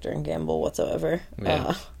with Procter and Gamble whatsoever.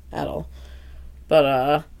 Yeah. At all.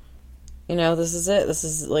 But, you know, this is it. This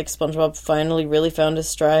is, like, SpongeBob finally really found his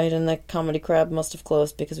stride, and the Comedy Crab must have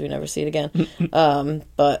closed because we never see it again.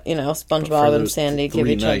 But, you know, For SpongeBob and those Sandy give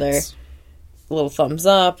 3 each other nights. a little thumbs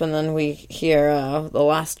up, and then we hear the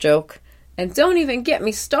last joke. And don't even get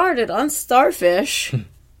me started on starfish.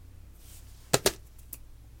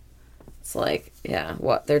 It's like, yeah,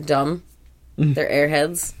 what? They're dumb. They're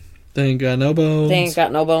airheads. They ain't got no bones. They ain't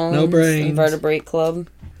got no bones. No brains. Invertebrate club.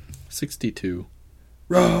 62.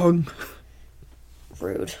 Wrong.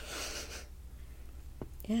 Rude.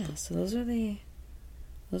 Yeah, so those are the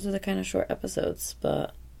kind of short episodes,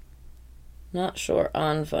 but not short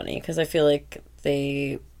on funny, because I feel like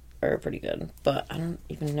they are pretty good, but I don't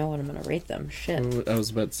even know what I'm going to rate them. Shit. I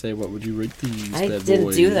was about to say, what would you rate these I bad didn't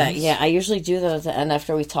boys? do that. Yeah, I usually do that at the end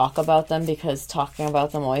after we talk about them, because talking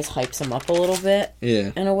about them always hypes them up a little bit.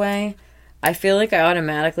 Yeah. In a way. I feel like I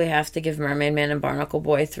automatically have to give Mermaid Man and Barnacle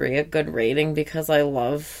Boy 3 a good rating, because I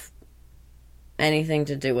love anything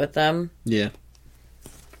to do with them. Yeah.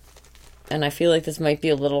 And I feel like this might be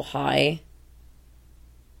a little high,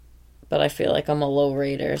 but I feel like I'm a low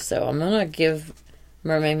rater, so I'm going to give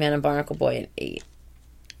Mermaid Man and Barnacle Boy an 8.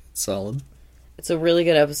 Solid. It's a really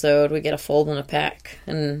good episode. We get a fold and a pack,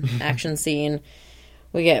 an action scene.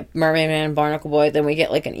 We get Mermaid Man and Barnacle Boy, then we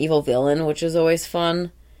get, like, an evil villain, which is always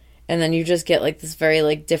fun. And then you just get, like, this very,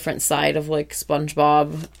 like, different side of, like,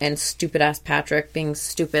 SpongeBob and stupid-ass Patrick being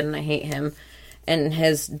stupid, and I hate him, and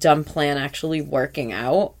his dumb plan actually working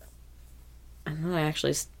out. I don't know, I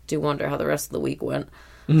actually do wonder how the rest of the week went.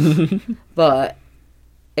 But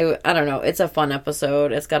I don't know. It's a fun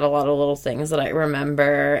episode. It's got a lot of little things that I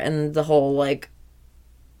remember, and the whole like,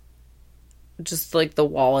 just like the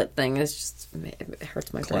wallet thing is just it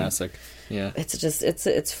hurts my brain. Classic. Yeah. It's just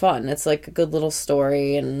it's fun. It's like a good little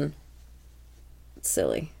story and it's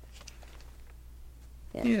silly.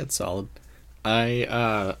 Yeah, it's solid.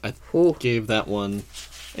 I Ooh. gave that one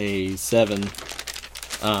a 7.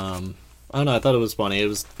 I don't know. I thought it was funny. It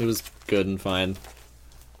was good and fine.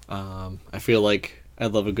 I feel like I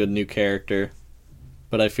love a good new character,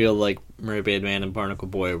 but I feel like Mermaid Man and Barnacle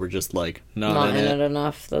Boy were just like not in it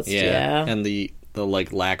enough. That's yeah. And the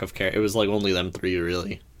like lack of character. It was like only them 3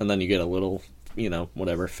 really, and then you get a little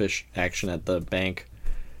whatever fish action at the bank.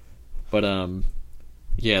 But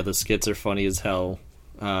yeah, the skits are funny as hell.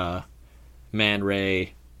 Man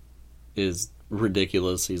Ray is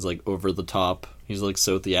ridiculous. He's like over the top. He's like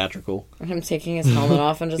so theatrical. Him taking his helmet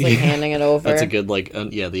off and just like handing it over. That's a good like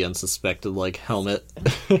the unsuspected like helmet.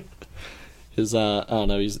 His I don't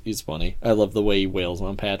know, he's funny. I love the way he wails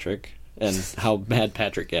on Patrick and how mad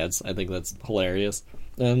Patrick gets. I think that's hilarious.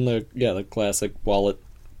 And the classic wallet.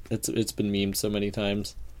 It's been memed so many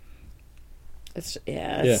times. It's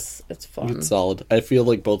fun. It's solid. I feel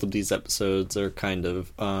like both of these episodes are kind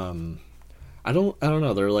of I don't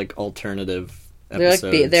know, they're like alternative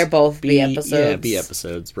episodes. They're both B episodes. Yeah, B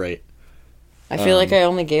episodes, right. I feel like I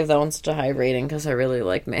only gave that one such a high rating because I really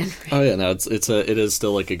like Man Ray. Oh yeah, no, it is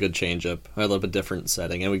still like a good change up. I love a different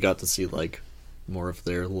setting, and we got to see like more of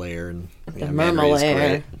their lair and the Merma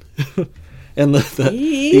lair. And the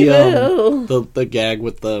gag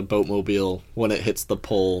with the boatmobile when it hits the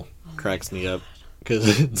pole cracks me up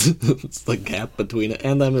because it's the gap between it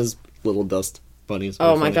and them is little dust bunnies.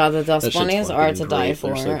 Oh my god, the dust bunnies are to die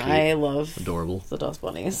for. So I love adorable the dust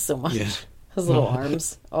bunnies so much. Yeah. His little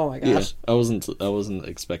arms. Oh my gosh. Yeah, I wasn't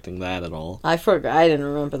expecting that at all. I forgot. I didn't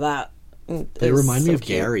remember that. They remind me of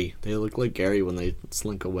Gary. They look like Gary when they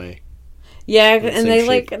slink away. Yeah, and they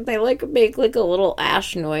make like a little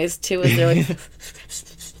ash noise too as they're like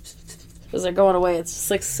as they're going away. It's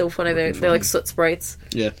just like so funny. They're like soot sprites.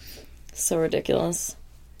 Yeah. So ridiculous.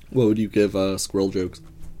 What would you give Squirrel Jokes?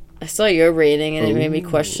 I saw your rating and it made me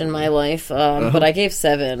question my life. But I gave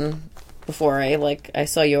 7 before I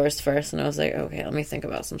saw yours first, and I was like, okay, let me think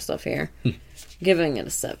about some stuff here. Giving it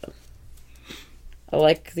a 7. I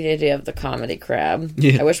like the idea of the comedy crab.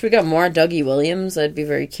 Yeah. I wish we got more Dougie Williams. I'd be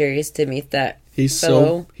very curious to meet that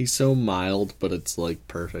fellow. He's so mild, but it's like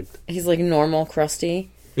perfect. He's like normal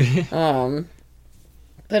crusty. But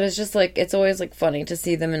it's just like it's always like funny to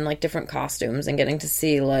see them in like different costumes and getting to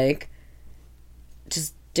see like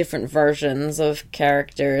just different versions of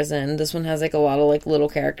characters, and this one has like a lot of like little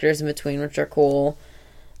characters in between which are cool,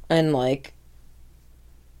 and like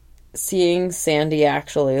seeing Sandy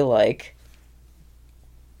actually like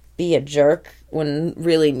be a jerk when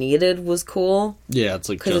really needed was cool. Yeah, it's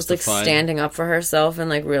like because it's like standing up for herself and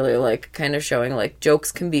like really like kind of showing like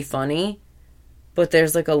jokes can be funny, but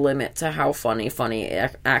there's like a limit to how funny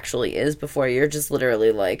actually is before you're just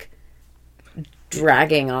literally like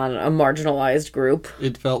dragging on a marginalized group.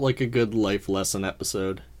 It felt like a good life lesson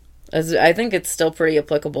episode. I think it's still pretty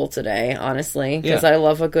applicable today, honestly, because I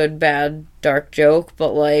love a good, bad, dark joke,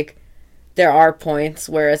 but like there are points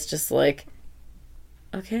where it's just like,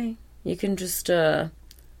 okay, you can just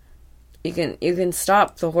you can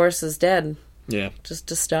stop. The horse is dead. Yeah, just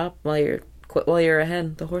to stop while you're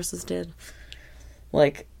ahead. The horse is dead.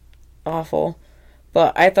 Like awful,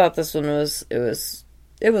 but I thought this one was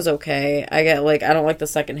okay. I don't like the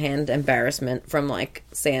secondhand embarrassment from like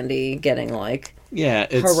Sandy getting like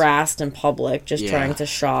harassed in public just trying to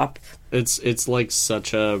shop. It's like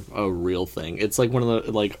such a real thing. It's like one of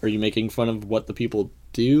the like, are you making fun of what the people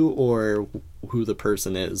do or who the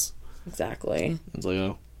person is? Exactly. It's like,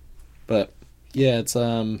 oh, but yeah, it's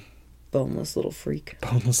boneless little freak.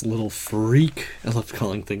 Boneless little freak. I love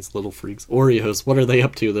calling things little freaks. Oreos. What are they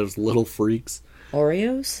up to? Those little freaks.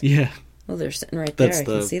 Oreos? Yeah. Oh, they're sitting right there. I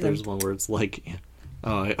can see them. There's one where it's like,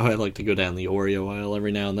 I like to go down the Oreo aisle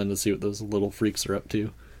every now and then to see what those little freaks are up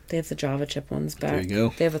to. They have the Java chip ones back. There you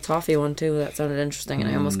go. They have a toffee one too. That sounded interesting,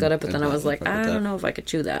 and I almost got it, but then I was like, I don't know if I could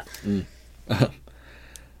chew that.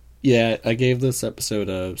 Yeah, I gave this episode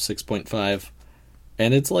a 6.5,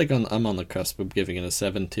 and it's like I'm on the cusp of giving it a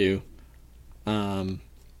 7 too. I don't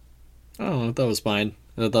know. I thought it was fine.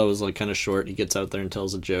 I thought it was like kind of short. He gets out there and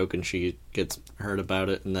tells a joke, and she gets hurt about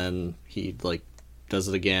it, and then he like does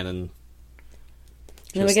it again, and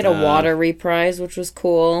then we get a water reprise, which was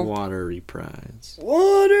cool. Water reprise.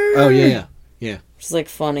 Water. Oh yeah. Which is like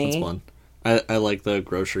funny. That's fun. I like the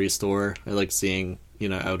grocery store. I like seeing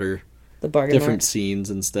outer the bargain different mart.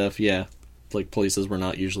 Scenes and stuff. Yeah, like places we're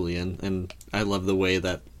not usually in, and I love the way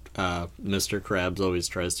that Mr. Krabs always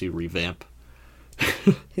tries to revamp.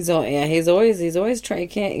 He's always trying.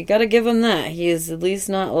 You gotta give him that. He is at least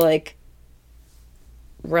not like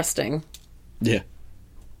resting. Yeah.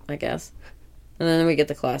 I guess. And then we get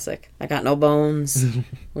the classic, I got no bones,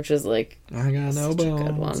 which is like, I got no bones. A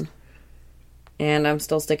good one. And I'm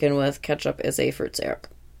still sticking with ketchup is a fruit syrup.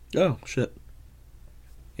 Oh, shit.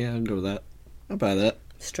 Yeah, I'll go with that. I'll buy that.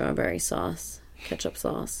 Strawberry sauce, ketchup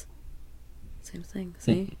sauce. Same thing,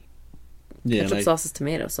 see? Yeah, ketchup sauce is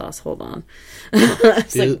tomato sauce, hold on.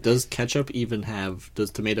 Does tomato ketchup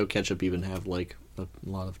even have, like, a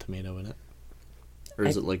lot of tomato in it? Or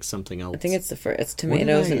is it like something else? I think it's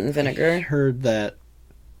tomatoes and vinegar. I heard that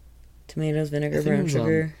tomatoes, vinegar, brown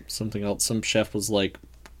sugar. Something else. Some chef was like,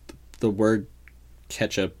 the word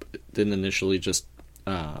ketchup didn't initially just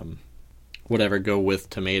go with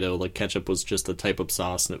tomato. Like ketchup was just a type of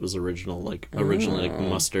sauce, and it was originally like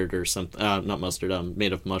mustard or something. Not mustard.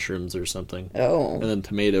 Made of mushrooms or something. Oh. And then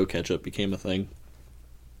tomato ketchup became a thing.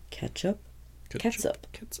 Ketchup. Ketchup.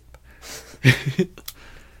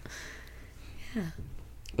 Yeah.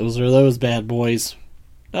 Those are those bad boys.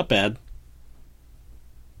 Not bad.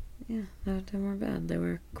 Yeah, they weren't bad. They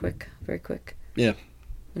were quick, very quick. Yeah.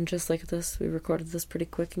 And just like this, we recorded this pretty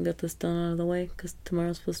quick and got this done out of the way because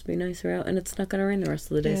tomorrow's supposed to be nicer out and it's not going to rain the rest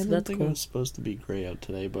of the day, so that's cool. It was supposed to be gray out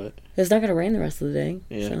today, but it's not going to rain the rest of the day,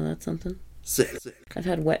 yeah. So that's something. Sick. I've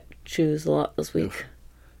had wet shoes a lot this week. Oof.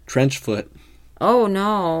 Trench foot. Oh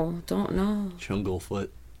no, don't know. Jungle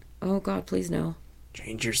foot. Oh God, please no.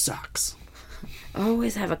 Change your socks.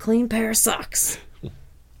 Always have a clean pair of socks. And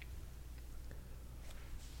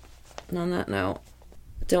on that note,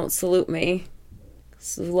 don't salute me.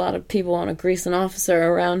 There's a lot of people want to grease an officer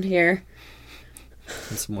around here.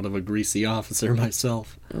 I'm somewhat of a greasy officer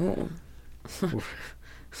myself. Oh.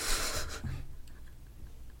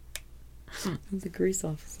 I'm the grease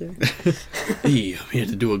officer. Hey, I'm here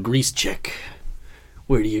to do a grease check.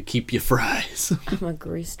 Where do you keep your fries? I'm a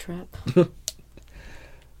grease trap.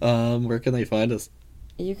 Where can they find us?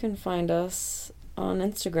 You can find us on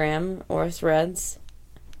Instagram or Threads,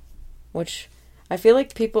 which I feel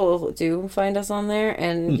like people do find us on there,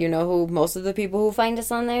 and you know who most of the people who find us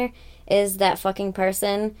on there is that fucking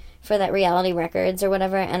person for that Reality Records or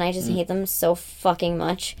whatever, and I just hate them so fucking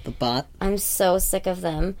much. The bot? I'm so sick of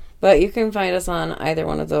them. But you can find us on either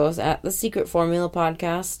one of those at The Secret Formula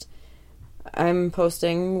Podcast. I'm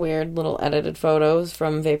posting weird little edited photos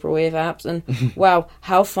from Vaporwave apps, and wow,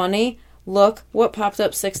 how funny. Look what popped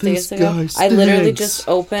up 6 days ago. I literally just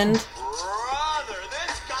opened. Brother,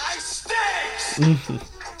 this guy stinks!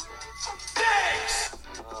 Stinks!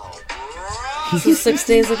 Oh, This is 6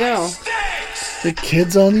 days ago. The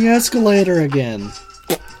kid's on the escalator again.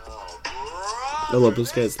 I love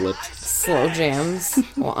this guy's lips. Slow jams.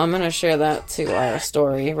 Well, I'm going to share that to our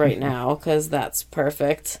story right now, because that's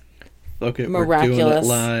perfect. Okay, Miraculous. we're doing it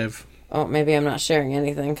live. Oh, maybe I'm not sharing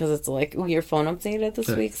anything because it's like, ooh, your phone updated this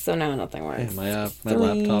week, so now nothing works. Yeah, my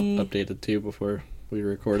laptop updated too before we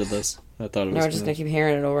recorded this. I thought it was. No, we're just gonna keep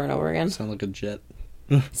hearing it over and over again. Sound like a jet.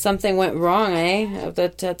 Something went wrong, eh?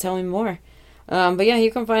 Tell me more. But yeah,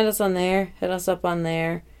 you can find us on there. Hit us up on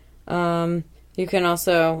there. You can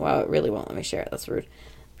also, well, it really won't let me share it. That's rude.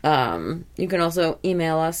 You can also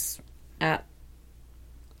email us at.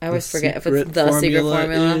 I always forget if it's the secret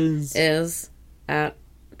formula is at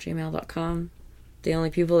gmail.com. The only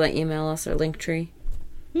people that email us are Linktree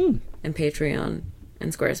and Patreon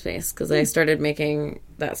and Squarespace, because I started making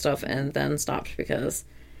that stuff and then stopped because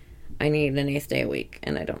I need an 8th day a week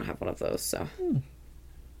and I don't have one of those. So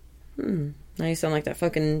now you sound like that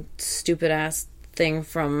fucking stupid ass thing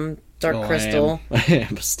from Dark Crystal. I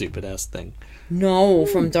am a stupid ass thing. No,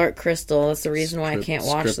 from Dark Crystal. That's the reason why I can't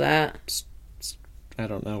watch that. I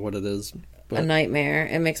don't know what it is. But a nightmare.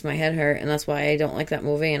 It makes my head hurt, and that's why I don't like that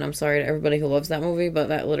movie, and I'm sorry to everybody who loves that movie, but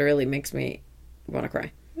that literally makes me want to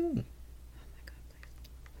cry. Oh my God, please.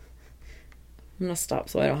 I'm going to stop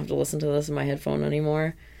so I don't have to listen to this in my headphone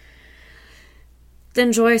anymore.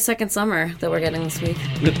 Enjoy Second Summer that we're getting this week.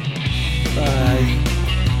 Bye.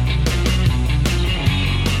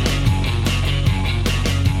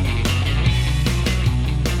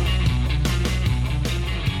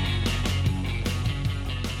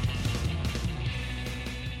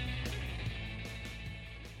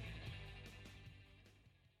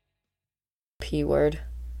 P word.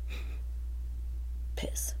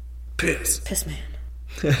 Piss. Piss. Piss man.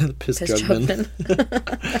 Piss Piss Jugman.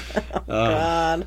 Jugman. Oh, God.